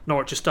because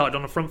Norwich just started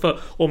on the front foot,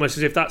 almost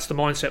as if that's the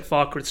mindset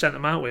Farker had sent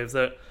them out with.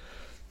 That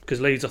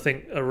because Leeds, I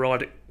think, are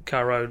right at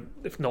Carrow,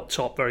 if not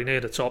top, very near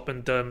the top,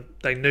 and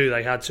they knew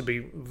they had to be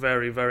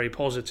very, very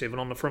positive and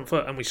on the front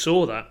foot, and we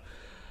saw that.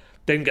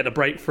 Didn't get a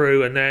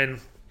breakthrough, and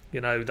then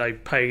they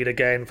paid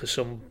again for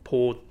some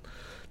poor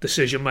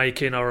decision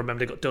making. I remember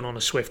they got done on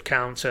a swift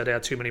counter. They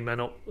had too many men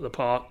up the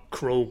park.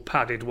 Krul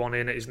padded one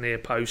in at his near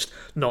post.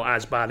 Not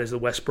as bad as the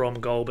West Brom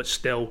goal, but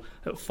still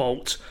at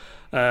fault.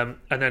 And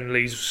then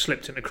Leeds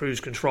slipped into cruise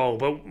control.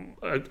 But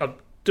I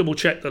double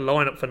checked the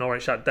lineup for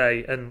Norwich that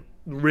day, and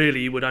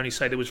really you would only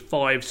say there was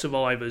 5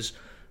 survivors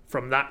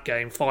from that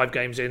game, 5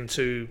 games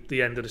into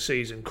the end of the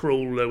season.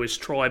 Krul, Lewis,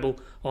 Tribal,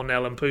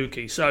 O'Neill and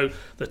Pookie. So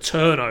the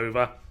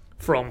turnover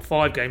from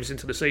 5 games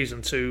into the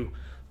season to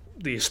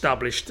the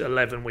established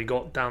 11 we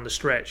got down the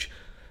stretch,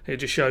 it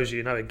just shows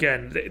you,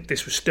 again,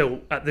 this was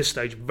still at this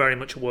stage very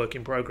much a work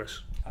in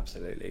progress.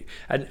 Absolutely.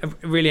 And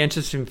really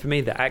interesting for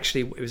me that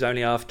actually it was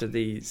only after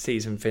the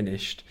season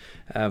finished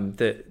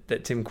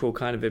that Tim Krul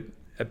kind of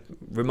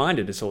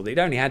reminded us all that he'd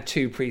only had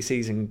 2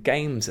 pre-season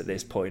games at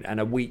this point and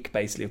a week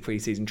basically of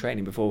pre-season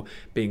training before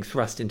being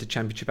thrust into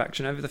championship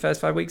action over the first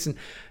 5 weeks. And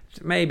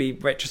maybe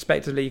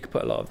retrospectively you could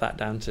put a lot of that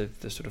down to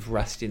the sort of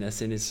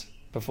rustiness in his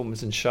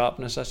performance and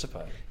sharpness, I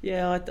suppose.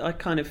 Yeah,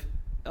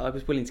 I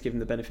was willing to give him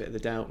the benefit of the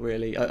doubt,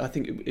 really. I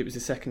think it was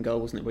the second goal,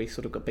 wasn't it, where he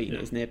sort of got beaten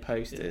at his near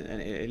post,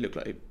 and it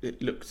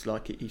looked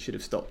like he should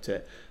have stopped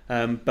it.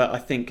 But I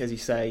think, as you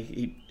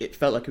say, it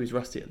felt like he was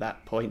rusty at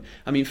that point.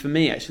 I mean, for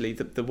me, actually,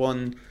 the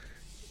one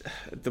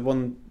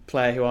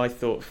player who I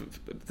thought,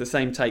 the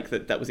same take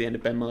that was the end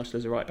of Ben Marshall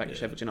as a right back at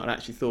Sheffield United, I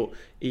actually thought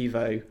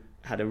Evo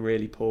had a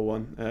really poor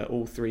one.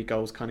 All 3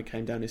 goals kind of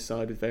came down his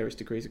side with various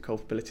degrees of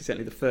culpability.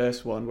 Certainly the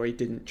first one, where he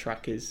didn't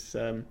track his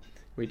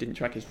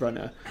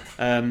runner,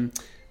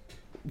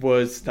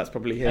 that's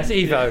probably him. That's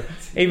Evo.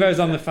 Evo's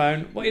on the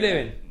phone. What are you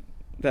doing?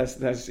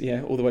 That's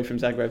all the way from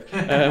Zagreb.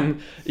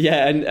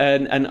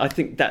 And I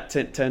think that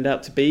turned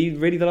out to be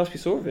really the last we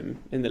saw of him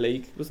in the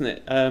league, wasn't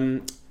it?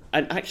 And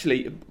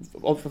actually,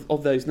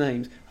 of those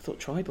names, I thought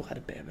Tribal had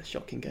a bit of a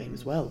shocking game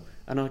as well.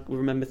 And I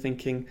remember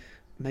thinking,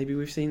 maybe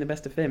we've seen the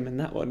best of him, and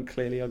that one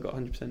clearly I got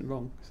 100%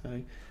 wrong.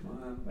 So,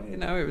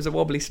 it was a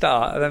wobbly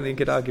start. I don't think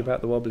you could argue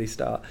about the wobbly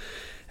start.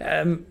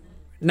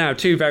 Now,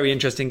 2 very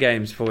interesting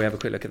games before we have a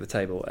quick look at the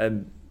table.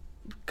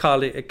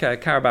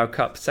 Carabao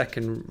Cup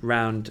second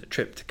round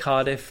trip to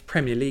Cardiff,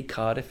 Premier League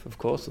Cardiff, of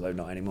course, although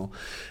not anymore.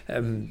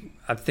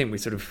 I think we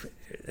sort of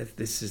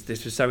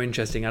this was so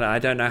interesting, and I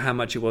don't know how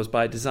much it was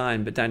by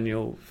design, but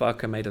Daniel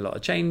Farker made a lot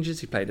of changes.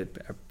 He played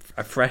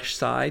a fresh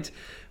side.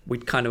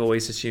 We'd kind of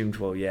always assumed,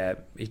 well, yeah,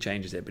 he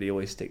changes it, but he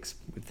always sticks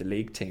with the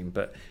league team.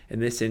 But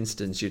in this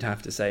instance, you'd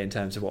have to say, in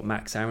terms of what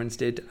Max Aarons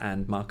did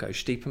and Marco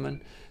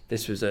Stiepermann,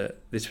 this was a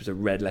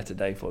red letter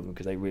day for them,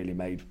 because they really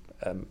made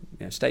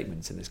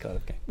statements in this kind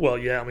of game. Well,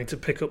 yeah, I mean, to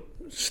pick up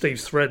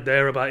Steve's thread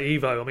there about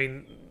Evo, I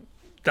mean,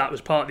 that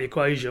was part of the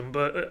equation,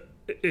 but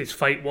his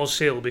fate was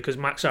sealed, because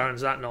Max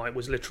Aarons that night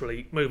was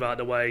literally, move out of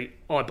the way,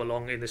 I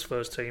belong in this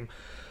first team,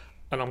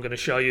 and I'm going to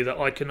show you that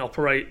I can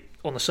operate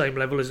on the same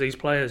level as these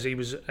players. He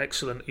was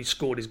excellent. He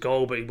scored his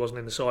goal, but he wasn't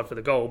in the side for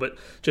the goal. But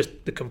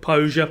just the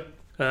composure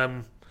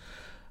and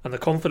the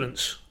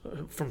confidence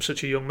from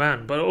such a young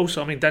man. But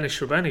also, I mean, Dennis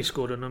Srebeni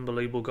scored an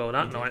unbelievable goal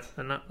that night,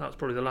 and that's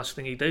probably the last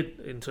thing he did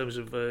in terms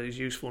of his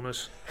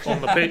usefulness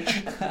on the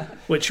pitch,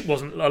 which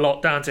wasn't a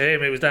lot down to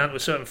him. It was down to a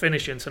certain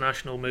Finnish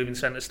international moving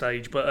centre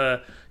stage.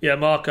 But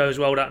Marco as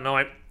well that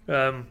night.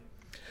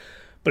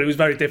 But it was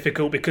very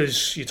difficult,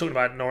 because you're talking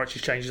about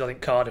Norwich's changes. I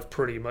think Cardiff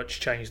pretty much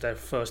changed their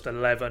first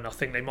 11. I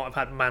think they might have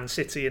had Man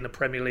City in the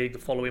Premier League the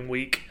following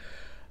week,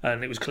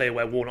 and it was clear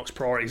where Warnock's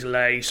priorities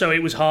lay. So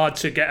it was hard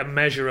to get a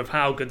measure of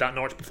how good that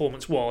Norwich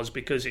performance was,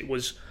 because it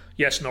was,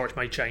 yes, Norwich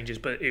made changes,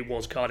 but it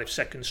was Cardiff's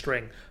second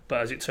string.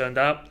 But as it turned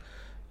out,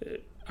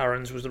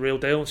 Aarons was the real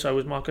deal, and so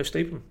was Marco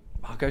Stiepermann.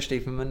 Marco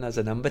Stiepermann as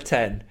a number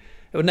 10.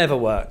 It would never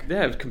work.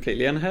 Yeah, it was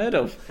completely unheard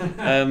of.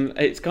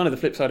 It's kind of the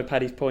flip side of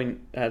Paddy's point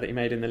that he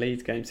made in the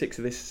Leeds game. 6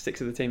 of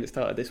the team that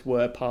started this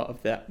were part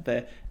of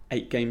their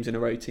 8 games in a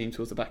row team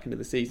towards the back end of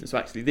the season. So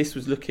actually, this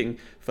was looking,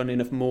 funnily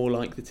enough, more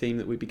like the team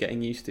that we'd be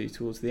getting used to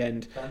towards the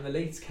end. Than the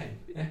Leeds game.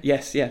 Yeah.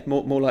 Yes, yeah,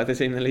 more like the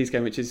team in the Leeds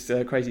game, which is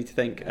crazy to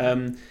think.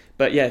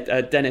 But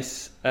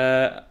Dennis,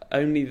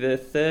 only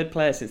the 3rd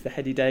player since the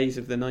heady days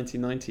of the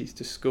 1990s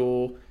to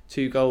score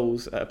 2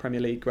 goals at a Premier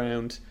League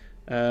ground.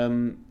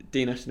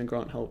 Dean Ashton and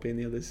Grant Holt being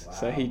the others. Wow.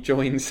 So he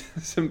joins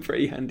some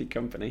pretty handy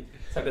company.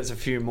 So there's a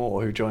few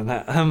more who join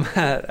that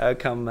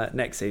come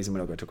next season. We're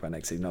not going to talk about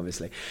next season,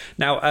 obviously.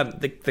 Now,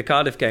 the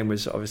Cardiff game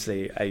was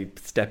obviously a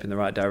step in the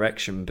right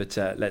direction, but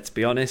let's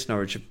be honest,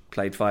 Norwich have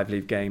played 5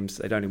 league games.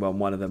 They'd only won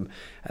 1 of them,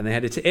 and they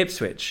headed to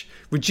Ipswich.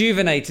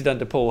 Rejuvenated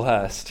under Paul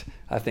Hurst.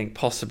 I think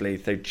possibly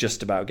they're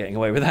just about getting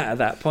away with that at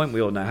that point.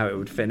 We all know how it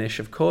would finish,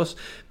 of course.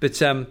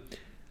 But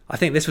I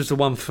think this was the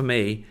one for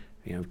me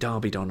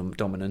Derby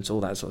dominance,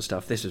 all that sort of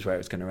stuff. This is where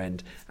it's going to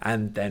end.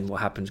 And then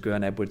what happens?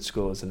 Grant Edwards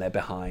scores and they're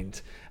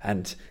behind.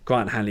 And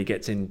Grant Hanley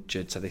gets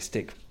injured, so they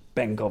stick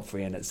Ben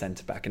Godfrey in at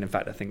centre back. And in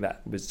fact, I think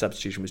that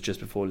substitution was just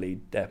before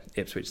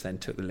Ipswich then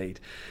took the lead.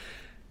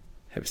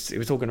 It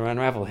was all going to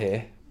unravel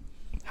here.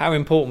 How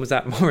important was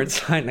that Moritz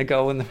Leitner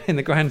goal in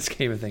the grand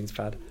scheme of things,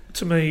 Pad?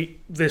 To me,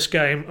 this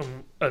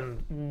game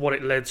and what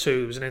it led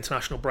to was an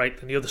international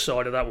break. And the other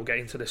side of that, we'll get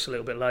into this a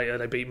little bit later,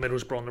 they beat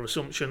Middlesbrough on the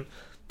resumption.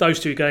 Those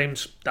two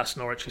games, that's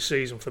Norwich's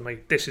season for me.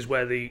 This is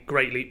where the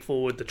great leap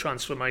forward, the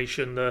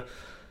transformation,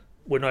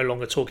 we're no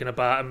longer talking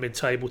about a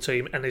mid-table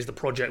team, and is the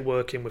project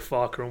working with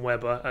Farker and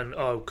Webber, and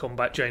come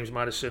back James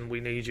Maddison, we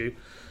need you.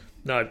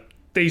 No,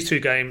 these two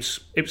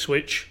games,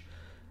 Ipswich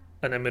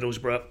and then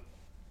Middlesbrough,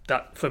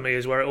 that for me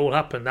is where it all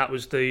happened. That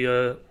was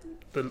the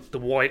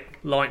white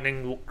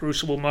lightning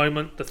crucible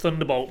moment, the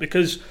thunderbolt,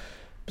 because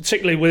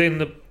particularly within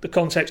the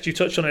context you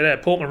touched on it there,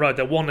 Portman Road,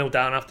 they're 1-0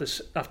 down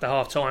after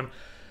half time.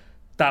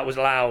 That was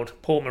loud.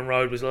 Portman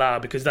Road was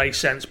loud because they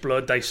sense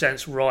blood, they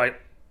sense right.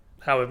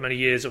 However many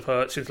years of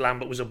hurt since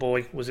Lambert was a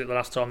boy, was it the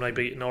last time they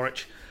beat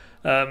Norwich?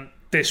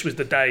 This was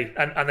the day,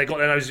 and they got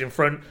their noses in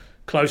front.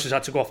 Closers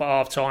had to go off at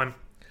half time,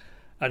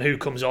 and who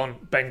comes on?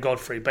 Ben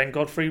Godfrey. Ben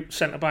Godfrey,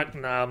 centre back.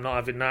 No, I'm not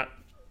having that.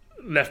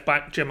 Left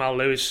back, Jamal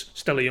Lewis,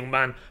 still a young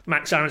man.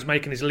 Max Aaron's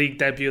making his league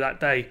debut that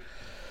day.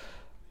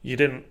 You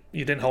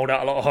didn't hold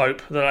out a lot of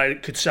hope that they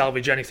could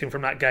salvage anything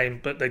from that game,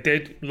 but they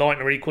did.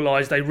 Leitner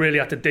equalised. They really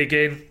had to dig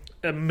in.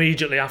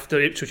 Immediately after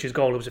Ipswich's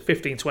goal, there was a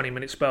 15-20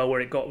 minute spell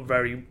where it got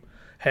very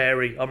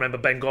hairy. I remember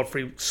Ben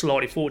Godfrey,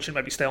 slightly fortunate,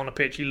 maybe stay on the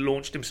pitch. He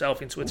launched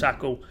himself into a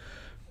tackle,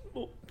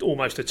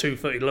 almost a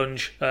 2-footed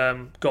lunge,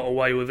 got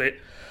away with it.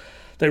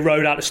 They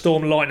rode out the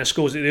storm. Leitner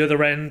scores at the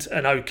other end,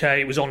 and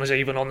it was on as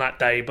even on that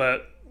day,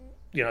 but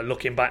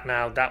looking back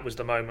now, that was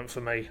the moment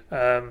for me,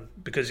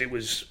 because it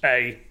was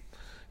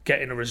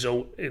getting a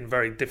result in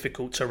very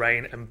difficult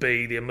terrain, and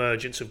B, the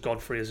emergence of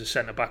Godfrey as a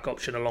centre-back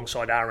option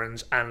alongside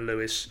Aarons and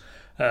Lewis,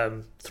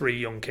 three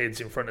young kids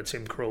in front of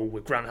Tim Krul,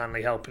 with Grant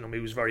Hanley helping him. He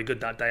was very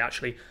good that day,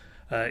 actually,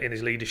 in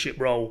his leadership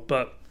role.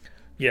 But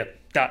yeah,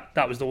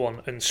 that was the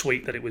one, and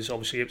sweet that it was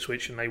obviously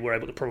Ipswich and they were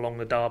able to prolong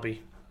the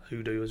derby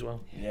hoodoo as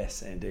well.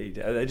 Yes, indeed.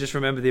 I just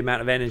remember the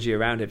amount of energy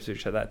around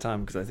Ipswich at that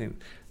time, because I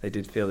think they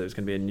did feel that it was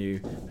going to be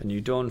a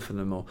new dawn for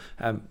them all,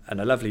 and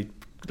a lovely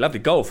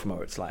goal from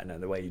Moritz Leitner,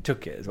 the way he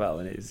took it as well,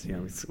 and it's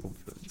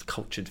it's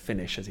cultured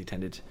finish as he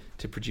tended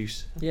to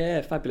produce.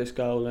 Yeah, fabulous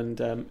goal, and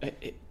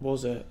it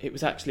was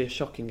actually a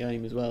shocking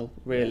game as well.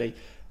 Really,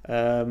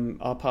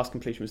 our pass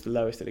completion was the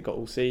lowest that it got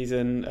all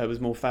season. It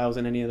was more fouls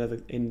than any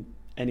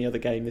other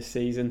game this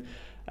season,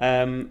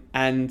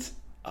 and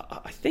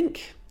I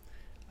think.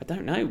 I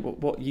don't know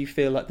what you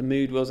feel like the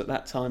mood was at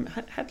that time.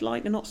 Had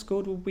Leitner not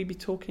scored, would we be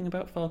talking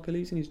about Farker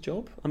losing his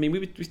job? I mean,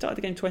 we started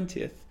the game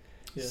 20th,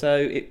 so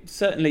it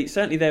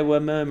certainly there were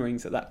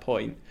murmurings at that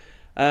point.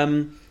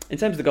 In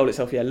terms of the goal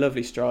itself,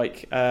 lovely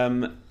strike,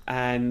 and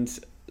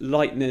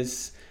Leitner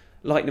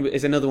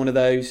is another one of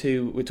those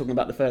who we're talking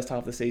about the first half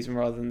of the season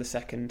rather than the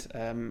second.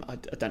 I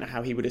don't know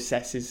how he would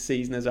assess his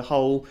season as a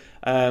whole.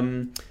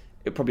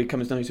 It probably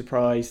comes no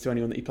surprise to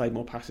anyone that he played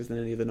more passes than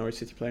any other Norwich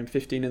City player in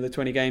 15 of the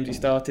 20 games he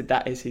started.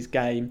 That is his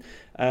game.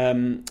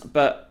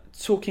 But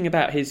talking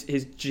about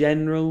his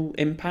general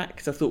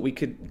impact, I thought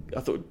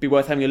it'd be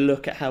worth having a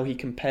look at how he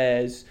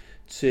compares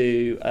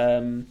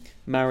to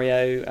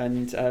Mario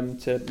and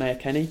to Mayor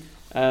Kenny,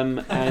 and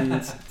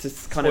to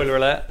kind spoiler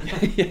alert.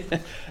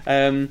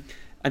 And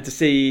to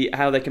see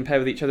how they compare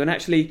with each other. And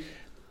actually,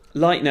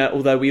 Leitner,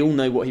 although we all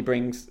know what he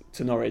brings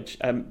to Norwich,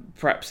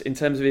 perhaps in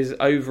terms of his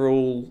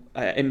overall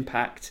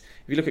impact,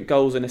 if you look at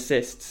goals and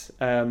assists,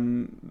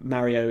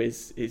 Mario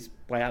is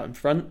way out in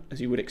front, as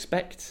you would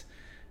expect.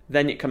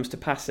 Then it comes to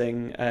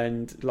passing,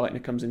 and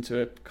Leitner comes into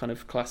a kind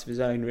of class of his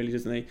own, really,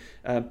 doesn't he?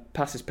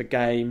 Passes per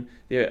game,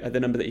 the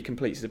number that he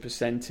completes as a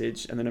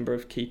percentage, and the number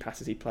of key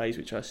passes he plays,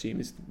 which I assume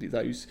is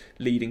those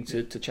leading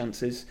to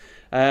chances.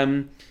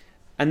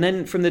 And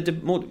then from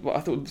what I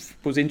thought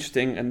was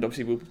interesting, and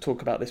obviously we'll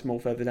talk about this more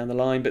further down the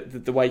line,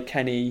 but the way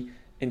Kenny,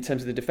 in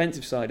terms of the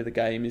defensive side of the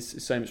game, is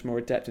so much more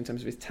adept in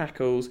terms of his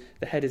tackles,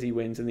 the headers he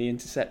wins, and the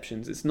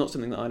interceptions. It's not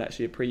something that I'd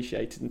actually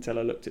appreciated until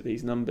I looked at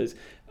these numbers.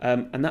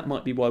 And that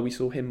might be why we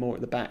saw him more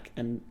at the back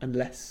and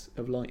less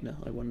of Leitner,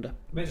 I wonder.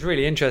 It's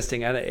really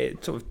interesting, and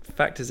it sort of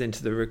factors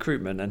into the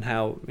recruitment and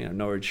how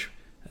Norwich,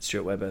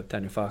 Stuart Webber,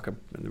 Daniel Farker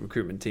and the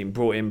recruitment team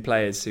brought in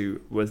players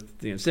who were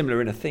similar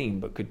in a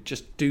theme but could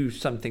just do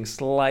something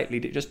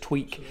slightly, just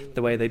tweak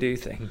the way they do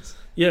things.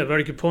 Yeah,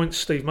 very good point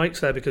Steve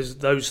makes there, because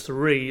those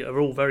three are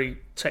all very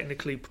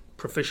technically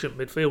proficient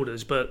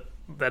midfielders, but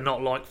they're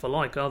not like for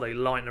like, are they?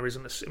 Leitner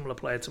isn't a similar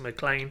player to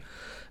McLean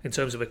in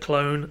terms of a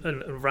clone,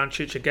 and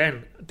Vrancic,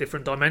 again,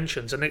 different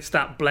dimensions, and it's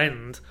that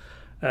blend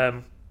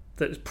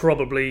that's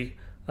probably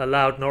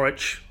allowed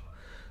Norwich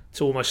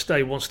to almost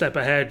stay one step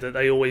ahead, that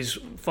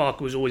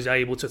Farker was always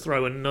able to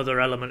throw another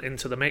element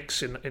into the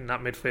mix in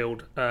that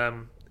midfield,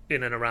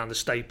 in and around the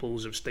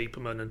staples of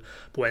Stiepermann and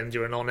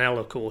Buendia and Onel,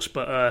 of course.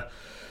 But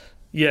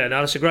Yeah, no,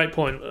 that's a great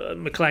point.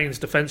 McLean's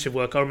defensive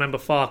work. I remember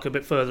Farke a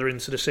bit further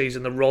into the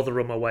season, the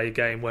Rotherham away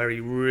game, where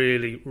he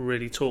really,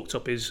 really talked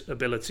up his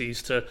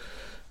abilities to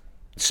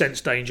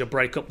sense danger,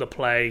 break up the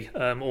play,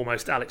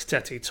 almost Alex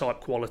Tettey type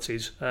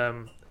qualities.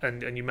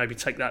 And you maybe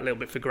take that a little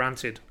bit for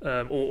granted,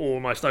 or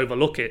almost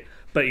overlook it.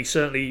 But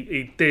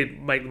he did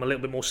make them a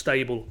little bit more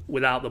stable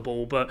without the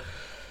ball. But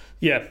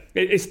yeah,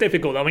 it's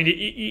difficult. I mean,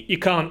 you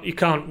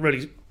can't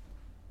really.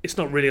 It's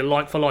not really a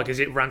like for like. Is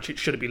it Vrancic?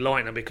 Should it be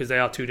Leitner? Because they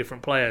are two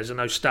different players, and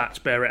those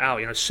stats bear it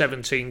out.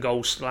 17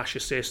 goals /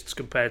 assists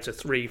compared to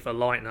 3 for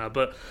Leitner.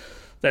 But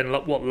then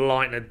what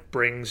Leitner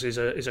brings is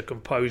a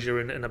composure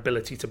and an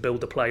ability to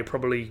build the play,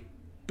 probably a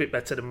bit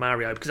better than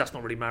Mario, because that's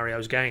not really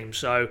Mario's game.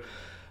 So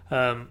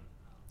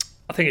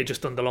I think it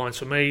just underlines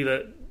for me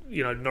that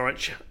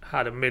Norwich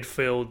had a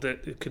midfield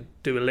that could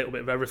do a little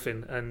bit of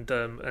everything, and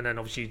then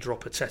obviously you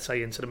drop a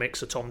Tete into the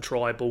mix, of Tom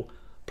Tribal,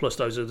 plus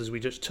those others we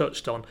just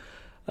touched on.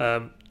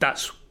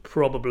 That's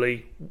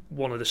probably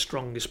one of the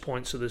strongest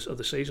points of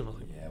the season, I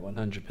think. Yeah,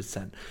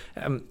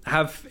 100%.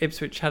 Have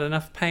Ipswich had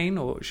enough pain,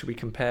 or should we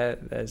compare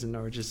theirs and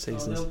Norwich's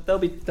seasons? There'll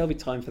be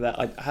time for that.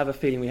 I have a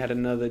feeling we had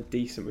another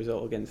decent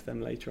result against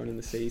them later on in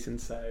the season,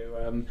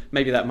 so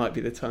maybe that might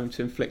be the time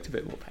to inflict a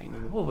bit more pain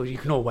on them. Well, you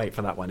can all wait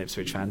for that one,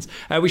 Ipswich fans.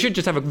 We should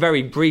just have a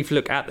very brief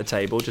look at the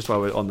table, just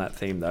while we're on that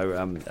theme,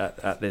 though,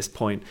 at this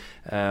point.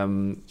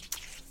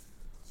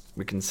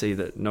 We can see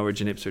that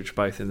Norwich and Ipswich are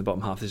both in the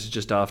bottom half. This is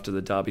just after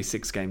the Derby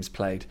 6 games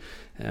played.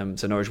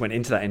 So Norwich went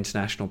into that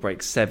international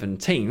break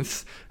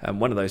 17th.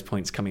 One of those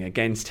points coming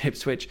against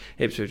Ipswich.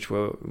 Ipswich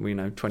were,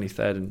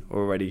 23rd and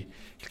already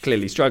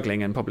clearly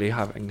struggling, and probably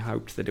having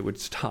hoped that it would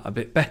start a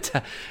bit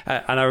better.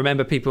 And I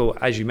remember people,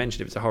 as you mentioned,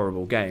 it was a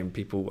horrible game.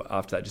 People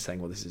after that just saying,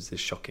 "Well, this is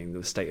shocking.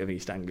 The state of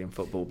East Anglian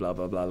football. Blah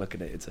blah blah. Look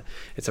at it.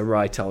 It's a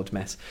right old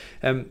mess."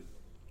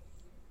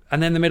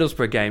 And then the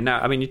Middlesbrough game.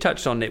 Now, I mean, you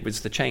touched on it was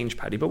the change,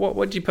 Paddy, but what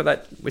did you put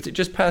that? Was it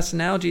just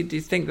personnel? Do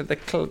you think that the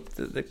club,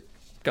 the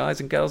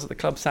guys and girls at the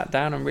club sat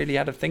down and really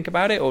had to think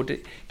about it, or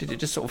did it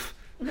just sort of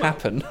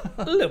happen?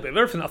 A little bit of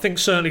everything. I think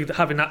certainly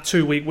having that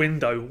 2-week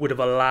window would have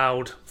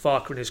allowed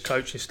Farke and his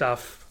coaching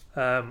staff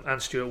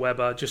and Stuart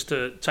Webber just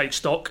to take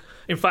stock.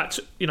 In fact,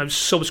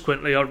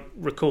 subsequently, I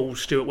recall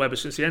Stuart Webber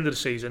since the end of the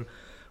season,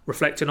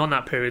 reflecting on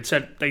that period,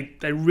 said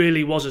there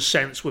really was a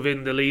sense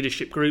within the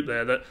leadership group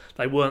there that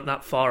they weren't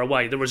that far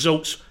away. The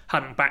results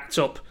hadn't backed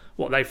up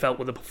what they felt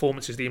were the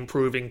performances, the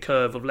improving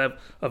curve of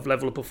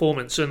level of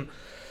performance, and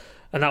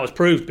that was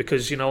proved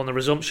because on the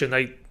resumption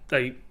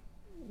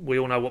we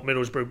all know what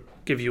Middlesbrough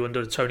give you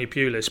under Tony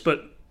Pulis,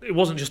 but it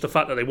wasn't just the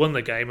fact that they won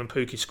the game and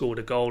Pookie scored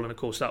a goal, and of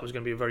course that was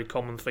going to be a very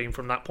common theme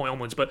from that point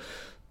onwards, but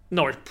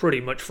Norwich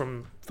pretty much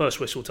from first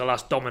whistle to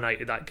last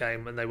dominated that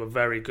game, and they were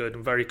very good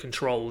and very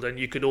controlled, and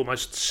you could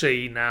almost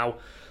see now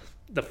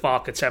the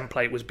Farke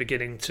template was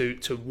beginning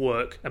to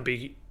work and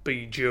be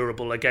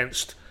durable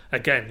against,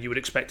 again, you would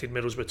expected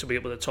Middlesbrough to be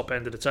up at the top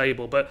end of the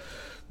table, but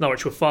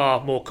Norwich were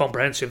far more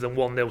comprehensive than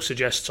 1-0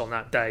 suggests on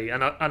that day,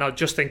 and I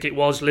just think it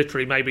was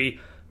literally maybe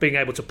being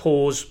able to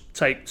pause,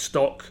 take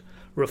stock,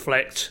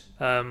 reflect,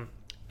 and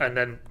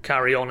then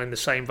carry on in the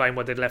same vein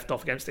where they'd left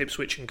off against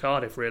Ipswich and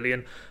Cardiff, really.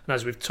 And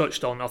as we've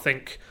touched on, I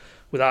think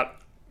without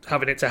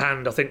having it to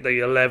hand, I think the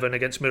 11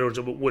 against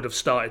Middlesbrough would have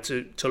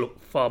started to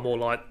look far more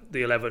like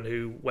the 11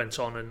 who went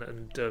on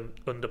and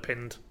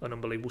underpinned an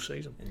unbelievable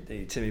season.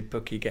 Indeed, Timmy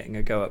Bookie getting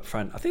a go up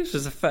front. I think this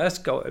was the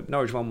first goal.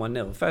 Norwich won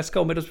 1-0. The first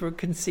goal Middlesbrough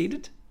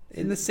conceded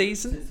in the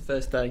season. It's the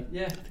first day.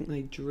 Yeah. I think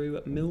they drew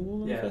at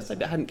Millwall on the first day,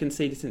 but hadn't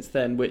conceded since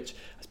then, which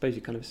I suppose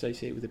you kind of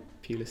associate with the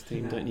Pulis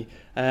team, don't you?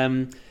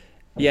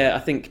 I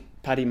think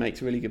Paddy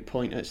makes a really good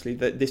point, actually,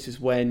 that this is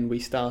when we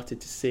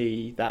started to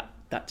see that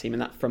team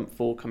and that front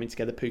four coming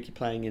together, Pookie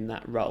playing in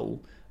that role,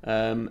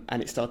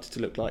 and it started to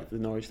look like the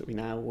Norwich that we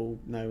now all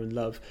know and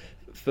love.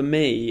 For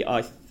me,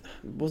 it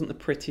wasn't the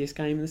prettiest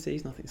game of the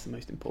season. I think it's the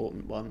most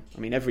important one. I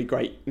mean, every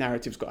great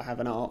narrative's got to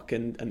have an arc,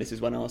 and this is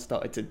when ours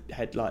started to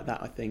head like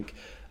that, I think.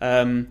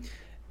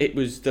 It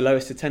was the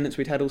lowest attendance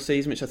we'd had all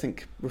season, which I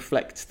think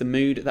reflects the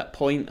mood at that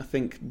point. I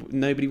think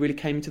nobody really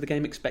came into the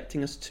game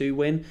expecting us to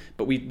win,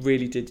 but we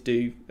really did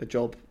do a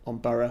job on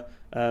Borough.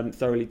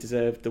 Thoroughly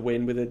deserved the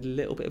win with a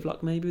little bit of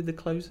luck maybe with the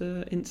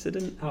closer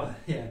incident. Oh,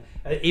 yeah.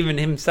 Even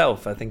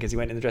himself, I think, as he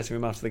went in the dressing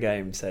room after the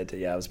game, said,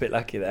 I was a bit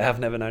lucky there. I've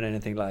never known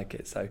anything like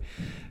it. So,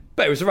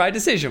 but it was the right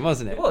decision,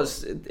 wasn't it?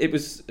 It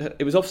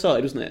was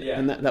offside, wasn't it? Yeah.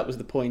 And that was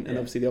the point. And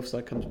obviously the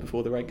offside comes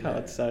before the red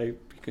card. Yeah. So you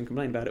can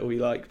complain about it all you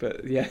like,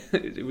 but yeah,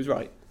 it was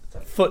right.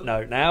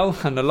 Footnote now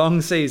and a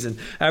long season.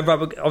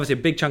 Obviously a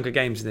big chunk of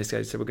games in this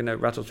case, so we're going to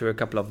rattle through a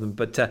couple of them,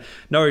 but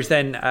Norwich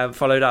then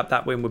followed up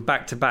that win with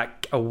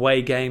back-to-back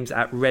away games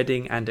at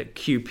Reading and at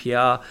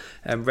QPR.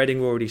 Reading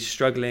were already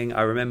struggling.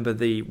 I remember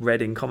the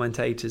Reading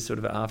commentators sort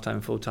of at half-time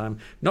and full-time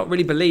not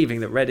really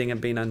believing that Reading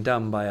had been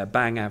undone by a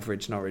bang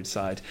average Norwich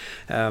side.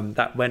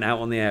 That went out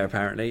on the air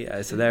apparently,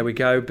 so there we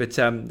go, but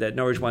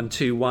Norwich won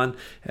 2-1.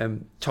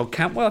 Todd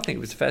Cantwell, I think it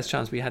was the first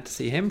chance we had to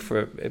see him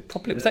for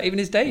properly. Was that even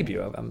his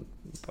debut?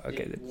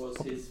 It was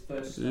his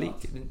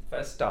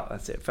first start.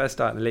 That's it. First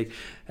start in the league.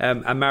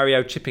 And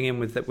Mario chipping in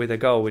with a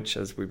goal, which,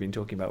 as we've been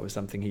talking about, was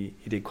something he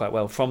did quite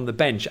well from the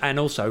bench. And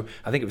also,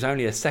 I think it was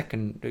only a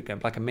second,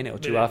 like a minute or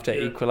two after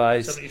it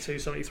equalised. 72,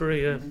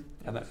 73, yeah.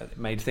 And that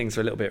made things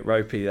a little bit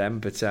ropey then,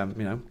 but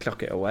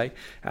clock it away.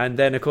 And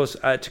then, of course, to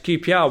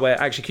QPR, where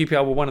actually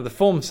QPR were one of the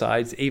form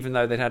sides, even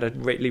though they'd had a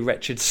really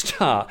wretched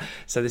start.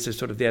 So this was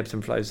sort of the ebbs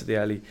and flows of the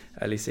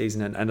early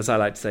season. And as I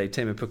like to say,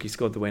 Teemu Pukki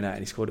scored the winner, and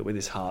he scored it with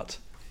his heart.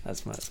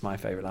 That's my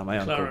favourite line. My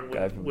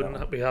McLaren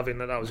wouldn't be having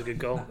that. That was a good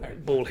goal.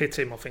 Ball hit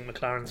him, I think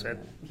McLaren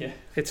said. Yeah.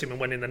 Hit him and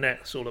went in the net.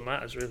 That's all that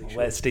matters, really.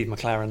 Where's Steve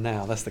McLaren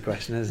now? That's the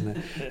question, isn't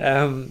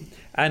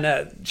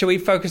it? Shall we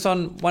focus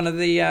on one of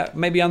the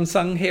maybe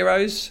unsung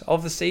heroes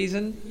of the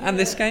season and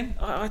this game?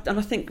 I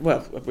think,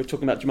 well, we're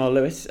talking about Jamal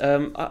Lewis.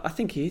 I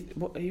think he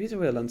is a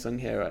real unsung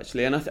hero,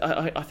 actually. And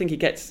I think he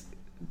gets...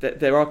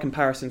 There are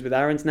comparisons with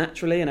Aarons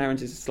naturally, and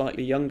Aarons is a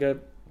slightly younger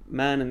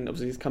man, and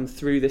obviously he's come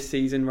through this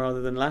season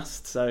rather than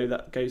last, so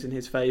that goes in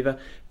his favour.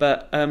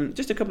 But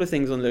just a couple of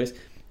things on Lewis.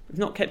 We've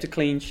not kept a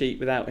clean sheet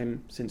without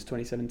him since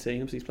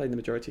 2017. Obviously he's played the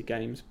majority of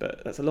games,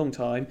 but that's a long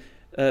time.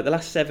 The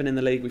last 7 in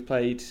the league we've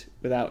played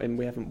without him,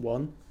 we haven't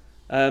won.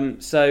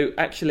 So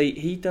actually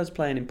he does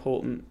play an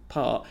important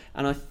part,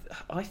 and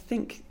I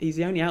think he's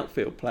the only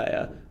outfield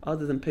player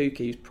other than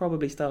Pukki who's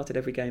probably started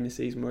every game this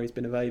season where he's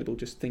been available,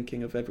 just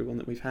thinking of everyone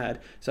that we've had.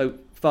 So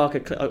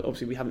Farke,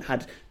 obviously we haven't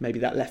had maybe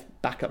that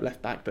left back,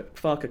 but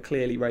Farke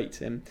clearly rates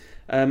him.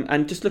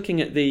 And just looking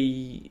at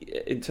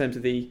in terms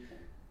of the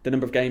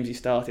number of games he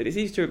started, it's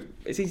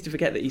easy to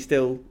forget that he's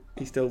still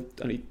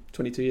only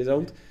 22 years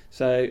old.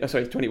 So,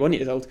 21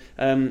 years old,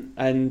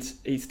 and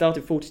he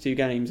started 42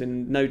 games,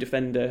 and no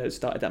defender has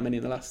started that many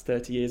in the last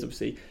 30 years.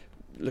 Obviously,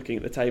 looking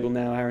at the table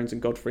now, Aarons and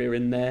Godfrey are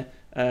in there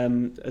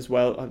as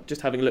well. I'm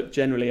just having a look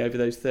generally over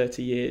those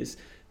 30 years.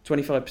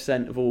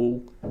 25% of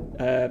all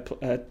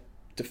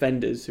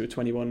defenders who are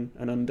 21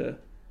 and under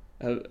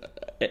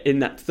in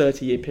that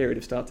 30-year period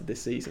have started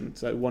this season.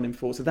 So 1 in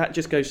 4. So that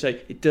just goes to show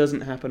it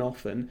doesn't happen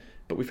often.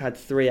 But we've had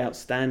 3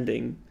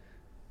 outstanding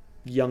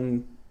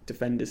young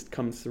defenders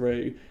come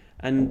through.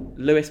 And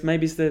Lewis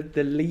maybe is the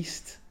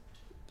least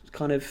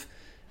kind of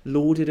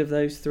lauded of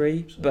those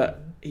 3,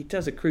 but he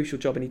does a crucial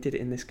job, and he did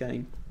it in this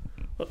game.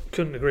 I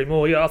couldn't agree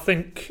more. Yeah, I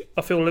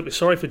feel a little bit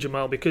sorry for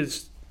Jamal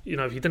because,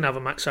 if you didn't have a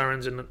Max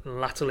Aarons and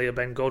latterly a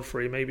Ben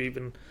Godfrey, maybe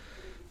even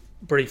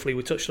briefly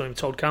we touched on him,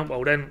 Todd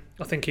Cantwell, then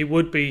I think he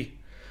would be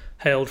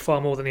hailed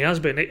far more than he has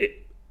been.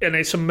 And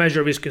it's a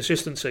measure of his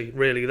consistency,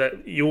 really,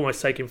 that you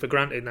almost take him for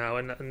granted now.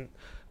 And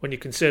when you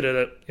consider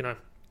that,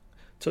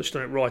 touched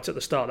on it right at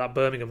the start, that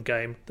Birmingham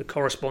game, the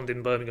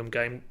corresponding Birmingham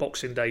game,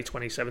 Boxing Day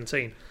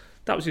 2017,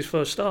 that was his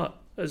first start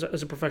as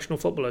a professional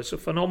footballer. It's a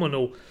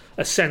phenomenal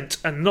ascent,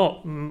 and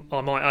not,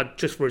 I might add,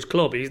 just for his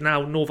club. He's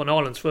now Northern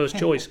Ireland's first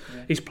choice.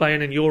 Yeah. He's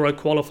playing in Euro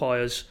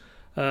qualifiers,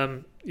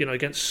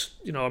 against,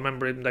 I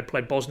remember him, they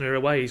played Bosnia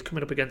away. He's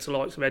coming up against the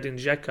likes of Edin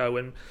Dzeko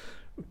and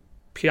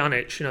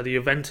Pjanic, the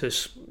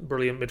Juventus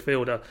brilliant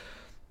midfielder.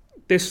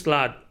 This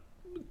lad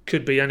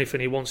could be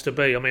anything he wants to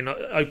be. I mean,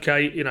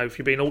 okay, if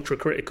you're being ultra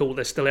critical,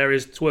 there's still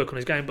areas to work on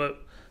his game,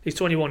 but he's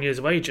 21 years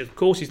of age. Of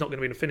course he's not going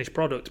to be the finished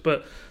product,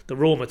 but the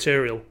raw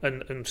material,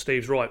 and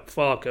Steve's right,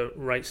 Farke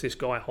rates this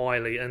guy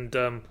highly, and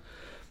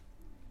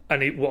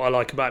what I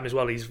like about him as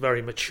well, he's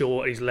very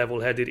mature, he's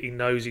level-headed, he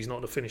knows he's not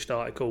the finished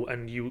article,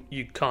 and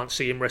you can't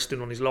see him resting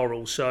on his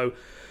laurels. So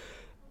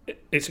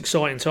it's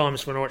exciting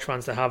times for Norwich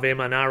fans to have him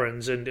and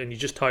Aarons, and you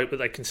just hope that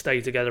they can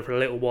stay together for a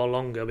little while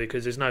longer,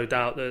 because there's no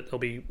doubt that there'll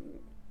be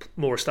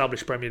more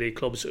established Premier League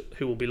clubs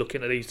who will be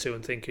looking at these two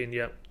and thinking,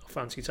 yeah, I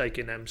fancy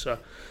taking them. So,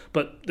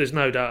 but there's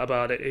no doubt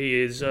about it.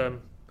 He's a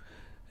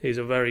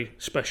very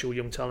special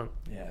young talent.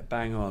 Yeah,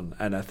 bang on.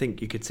 And I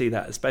think you could see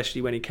that,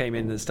 especially when he came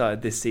in and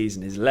started this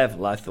season. His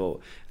level, I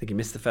think he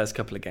missed the first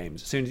couple of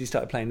games. As soon as he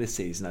started playing this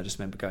season, I just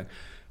remember going,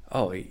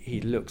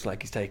 he looks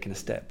like he's taken a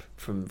step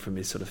from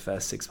his sort of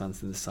first 6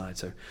 months in the side.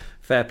 So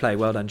fair play,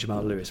 well done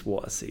Jamal Lewis,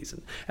 what a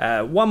season.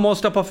 One more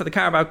stop off at the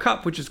Carabao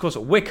Cup, which was of course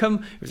at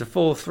Wickham. It was a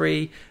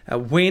 4-3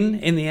 win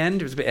in the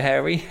end. It was a bit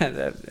hairy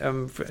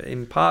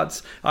in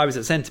parts. I was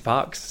at Centre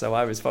Parks, so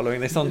I was following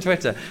this on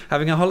Twitter,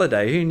 having a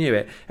holiday, who knew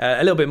it.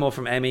 A little bit more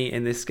from Emmy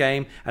in this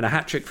game, and a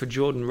hat-trick for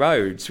Jordan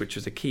Rhodes, which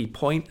was a key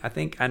point, I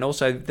think, and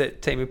also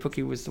that Teemu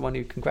Pukki was the one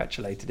who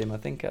congratulated him, I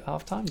think, at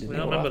half-time, didn't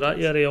he? I remember that,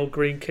 yeah, the old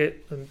green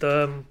kit, and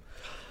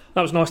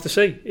that was nice to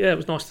see. Yeah, it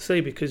was nice to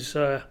see because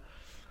it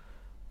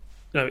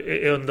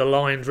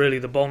underlined really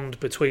the bond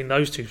between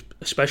those two,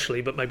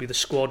 especially, but maybe the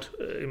squad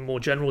in more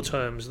general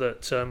terms.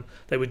 That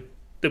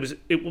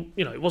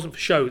it wasn't for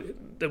show.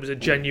 There was a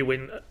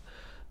genuine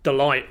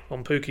delight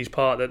on Puki's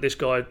part that this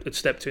guy had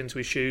stepped into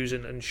his shoes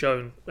and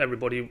shown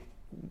everybody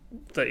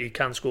that he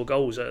can score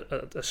goals at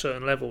a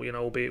certain level.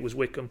 Albeit it was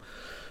Wickham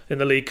in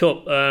the League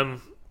Cup. But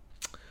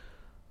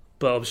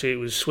obviously it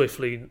was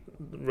swiftly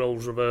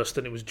roles reversed,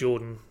 and it was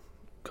Jordan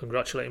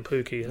congratulating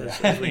Pukki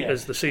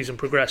as the season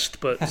progressed.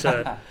 But just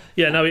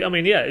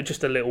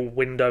a little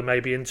window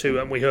maybe into,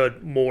 and we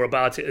heard more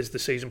about it as the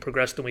season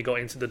progressed and we got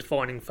into the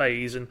defining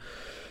phase, and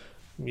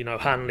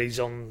Hanley's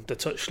on the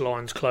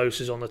touchlines,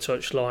 Close is on the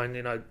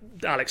touchline.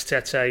 Alex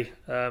Tete.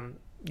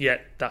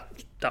 Yet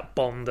that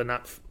bond and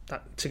that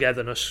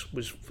togetherness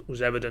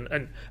was evident,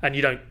 and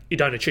you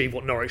don't achieve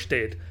what Norwich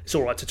did. It's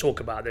all right to talk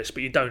about this,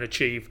 but you don't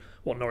achieve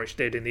what Norwich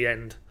did in the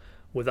end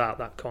without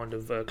that kind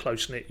of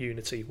close-knit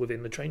unity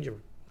within the changing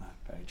room.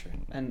 Very true.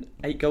 And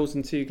 8 goals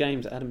in 2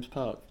 games at Adams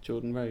Park for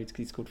Jordan Rhodes.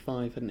 He scored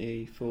 5, hadn't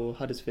he, for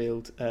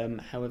Huddersfield,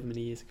 however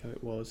many years ago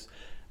it was.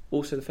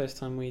 Also the first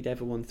time we'd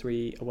ever won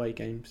 3 away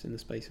games in the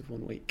space of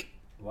 1 week.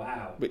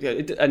 Wow.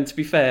 And to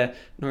be fair,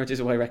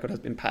 Norwich's away record has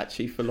been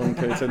patchy for long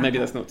periods, so maybe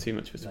that's not too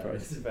much of a surprise. No,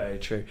 this is very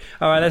true.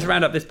 All right, let's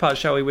round up this part,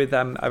 shall we, with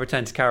a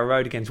return to Carrow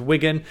Road against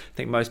Wigan. I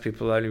think most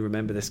people only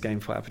remember this game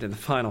for what happened in the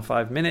final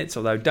 5 minutes,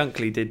 although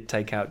Dunkley did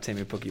take out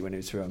Timmy Pukki when he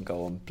was through on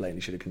goal and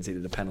blatantly should have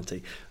conceded a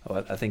penalty.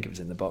 I think it was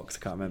in the box,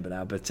 I can't remember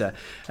now. But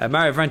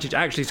Mario Vrancic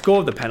actually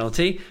scored the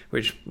penalty,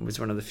 which was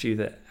one of the few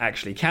that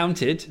actually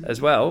counted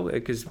as well,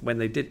 because when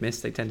they did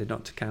miss, they tended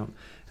not to count,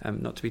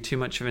 not to be too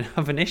much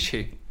of an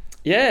issue.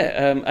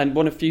 Yeah, and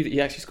one of few that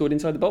he actually scored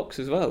inside the box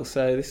as well.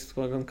 So this is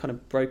one kind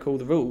of broke all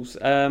the rules.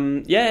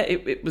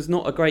 It was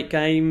not a great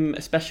game,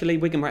 especially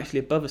Wigan were actually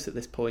above us at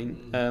this point,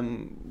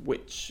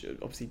 which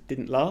obviously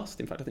didn't last.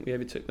 In fact, I think we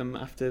overtook them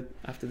after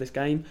this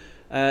game.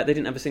 They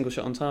didn't have a single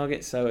shot on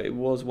target, so it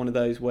was one of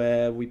those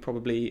where we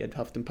probably had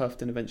huffed and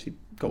puffed and eventually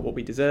got what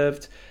we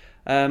deserved.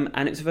 And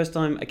it was the first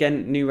time,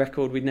 again, new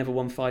record, we'd never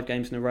won 5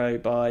 games in a row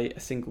by a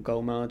single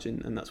goal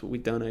margin, and that's what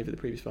we'd done over the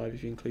previous 5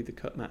 if you include the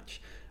cup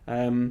match.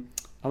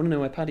 I want to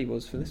know where Paddy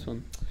was for this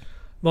one.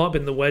 Might have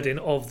been the wedding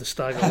of the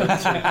stag I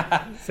went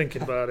to,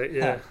 thinking about it,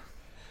 yeah.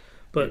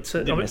 But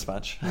didn't miss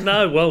much.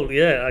 No, well,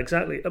 yeah,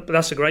 exactly. But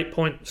that's a great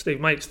point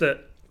Steve makes,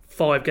 that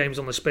 5 games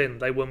on the spin,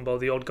 they won by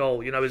the odd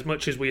goal. As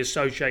much as we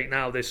associate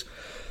now this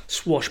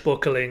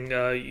swashbuckling,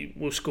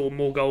 we'll score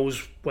more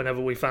goals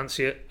whenever we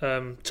fancy it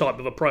type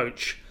of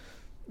approach,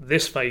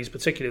 this phase,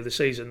 particularly of the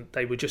season,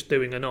 they were just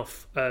doing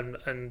enough,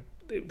 and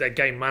their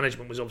game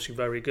management was obviously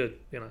very good,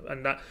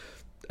 and that.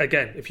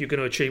 Again, if you're going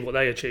to achieve what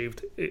they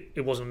achieved,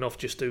 it wasn't enough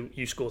just to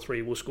you score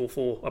 3, we'll score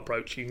 4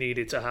 approach. You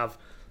needed to have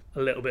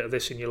a little bit of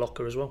this in your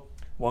locker as well.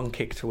 One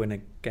kick to win a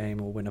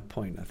game or win a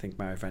point. I think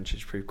Mario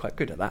Vrancic proved quite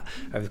good at that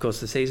over the course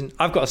of the season.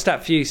 I've got a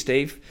stat for you,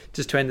 Steve,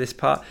 just to end this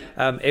part.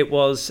 It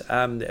was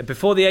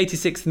before the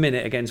 86th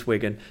minute against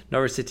Wigan,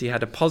 Norwich City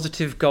had a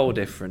positive goal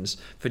difference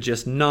for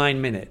just 9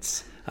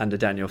 minutes under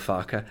Daniel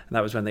Farke, and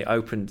that was when they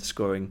opened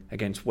scoring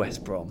against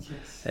West Brom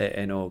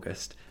in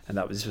August. And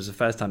this was the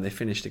first time they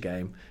finished a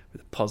game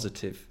with a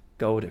positive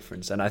goal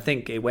difference. And I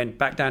think it went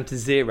back down to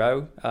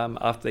 0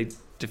 after they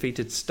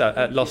defeated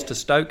lost to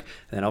Stoke,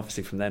 and then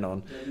obviously from then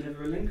on they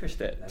never relinquished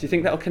it. Do you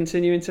think that'll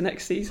continue into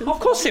next season? Of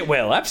course it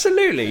will,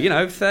 absolutely.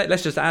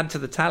 Let's just add to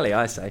the tally,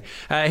 I say.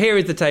 Here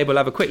is the table.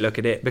 Have a quick look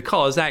at it,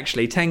 because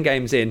actually 10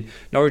 games in,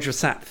 Norwich was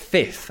sat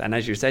 5th, and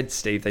as you said,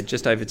 Steve, they'd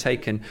just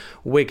overtaken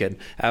Wigan.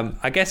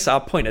 I guess our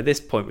point at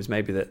this point was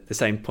maybe that the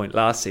same point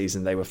last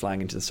season, they were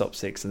flying into the top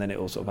 6, and then it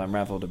all sort of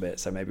unravelled a bit,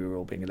 so maybe we were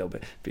all being a little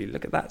bit. If you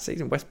look at that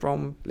season, West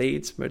Brom,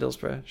 Leeds,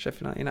 Middlesbrough,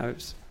 Sheffield United,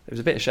 it was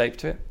a bit of shape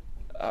to it.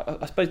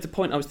 I suppose the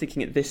point I was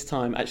thinking at this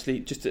time,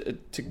 actually, just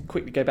to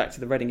quickly go back to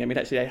the Reading game, it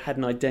actually had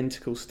an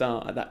identical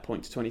start at that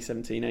point to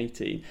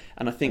 2017-18,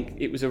 and I think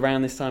it was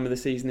around this time of the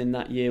season in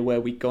that year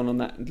where we'd gone on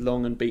that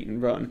long unbeaten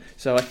run.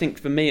 So I think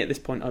for me at this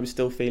point, I was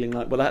still feeling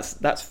like, well,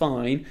 that's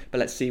fine, but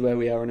let's see where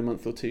we are in a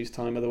month or two's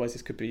time. Otherwise,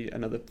 this could be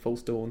another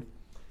false dawn.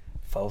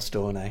 False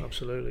dawn, eh?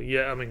 Absolutely,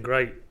 yeah.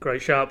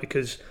 Great shout,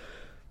 because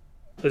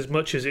as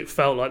much as it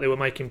felt like they were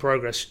making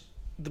progress,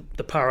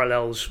 the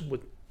parallels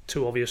were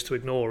too obvious to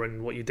ignore,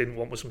 and what you didn't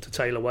want was them to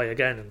tail away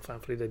again, and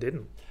thankfully they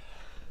didn't.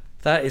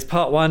 That is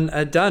part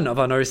 1 done of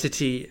our Norwich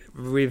City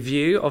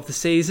review of the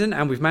season,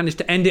 and we've managed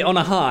to end it on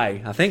a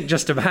high, I think,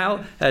 just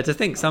about. To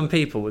think some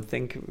people would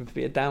think it would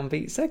be a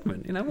downbeat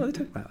segment. What are they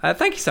talking about?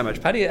 Thank you so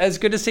much, Paddy. As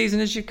good a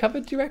season as you've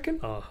covered, do you reckon?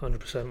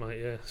 100%, mate,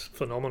 yeah. It's a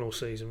phenomenal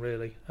season,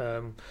 really.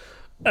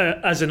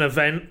 As an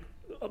event,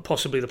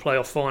 possibly the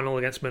playoff final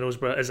against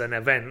Middlesbrough as an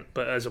event,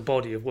 but as a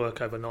body of work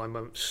over 9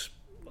 months,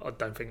 I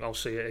don't think I'll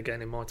see it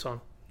again in my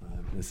time.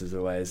 This is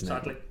the way, isn't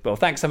Sadly. it? Well,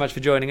 thanks so much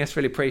for joining us.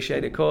 Really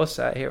appreciate it, of course,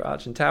 here at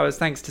Arch and Towers.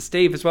 Thanks to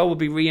Steve as well. We'll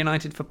be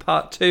reunited for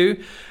part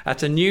 2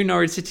 at a new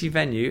Norwich City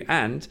venue,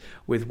 and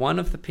with one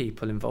of the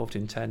people involved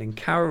in turning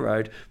Carrow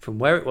Road from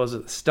where it was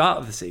at the start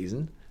of the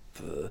season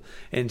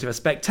into a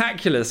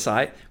spectacular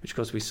sight, which of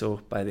course we saw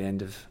by the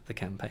end of the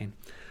campaign.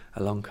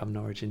 Along come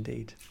Norwich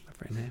indeed.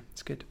 Over in here.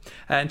 It's good.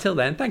 Until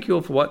then, thank you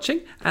all for watching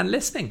and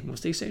listening. We'll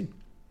see you soon.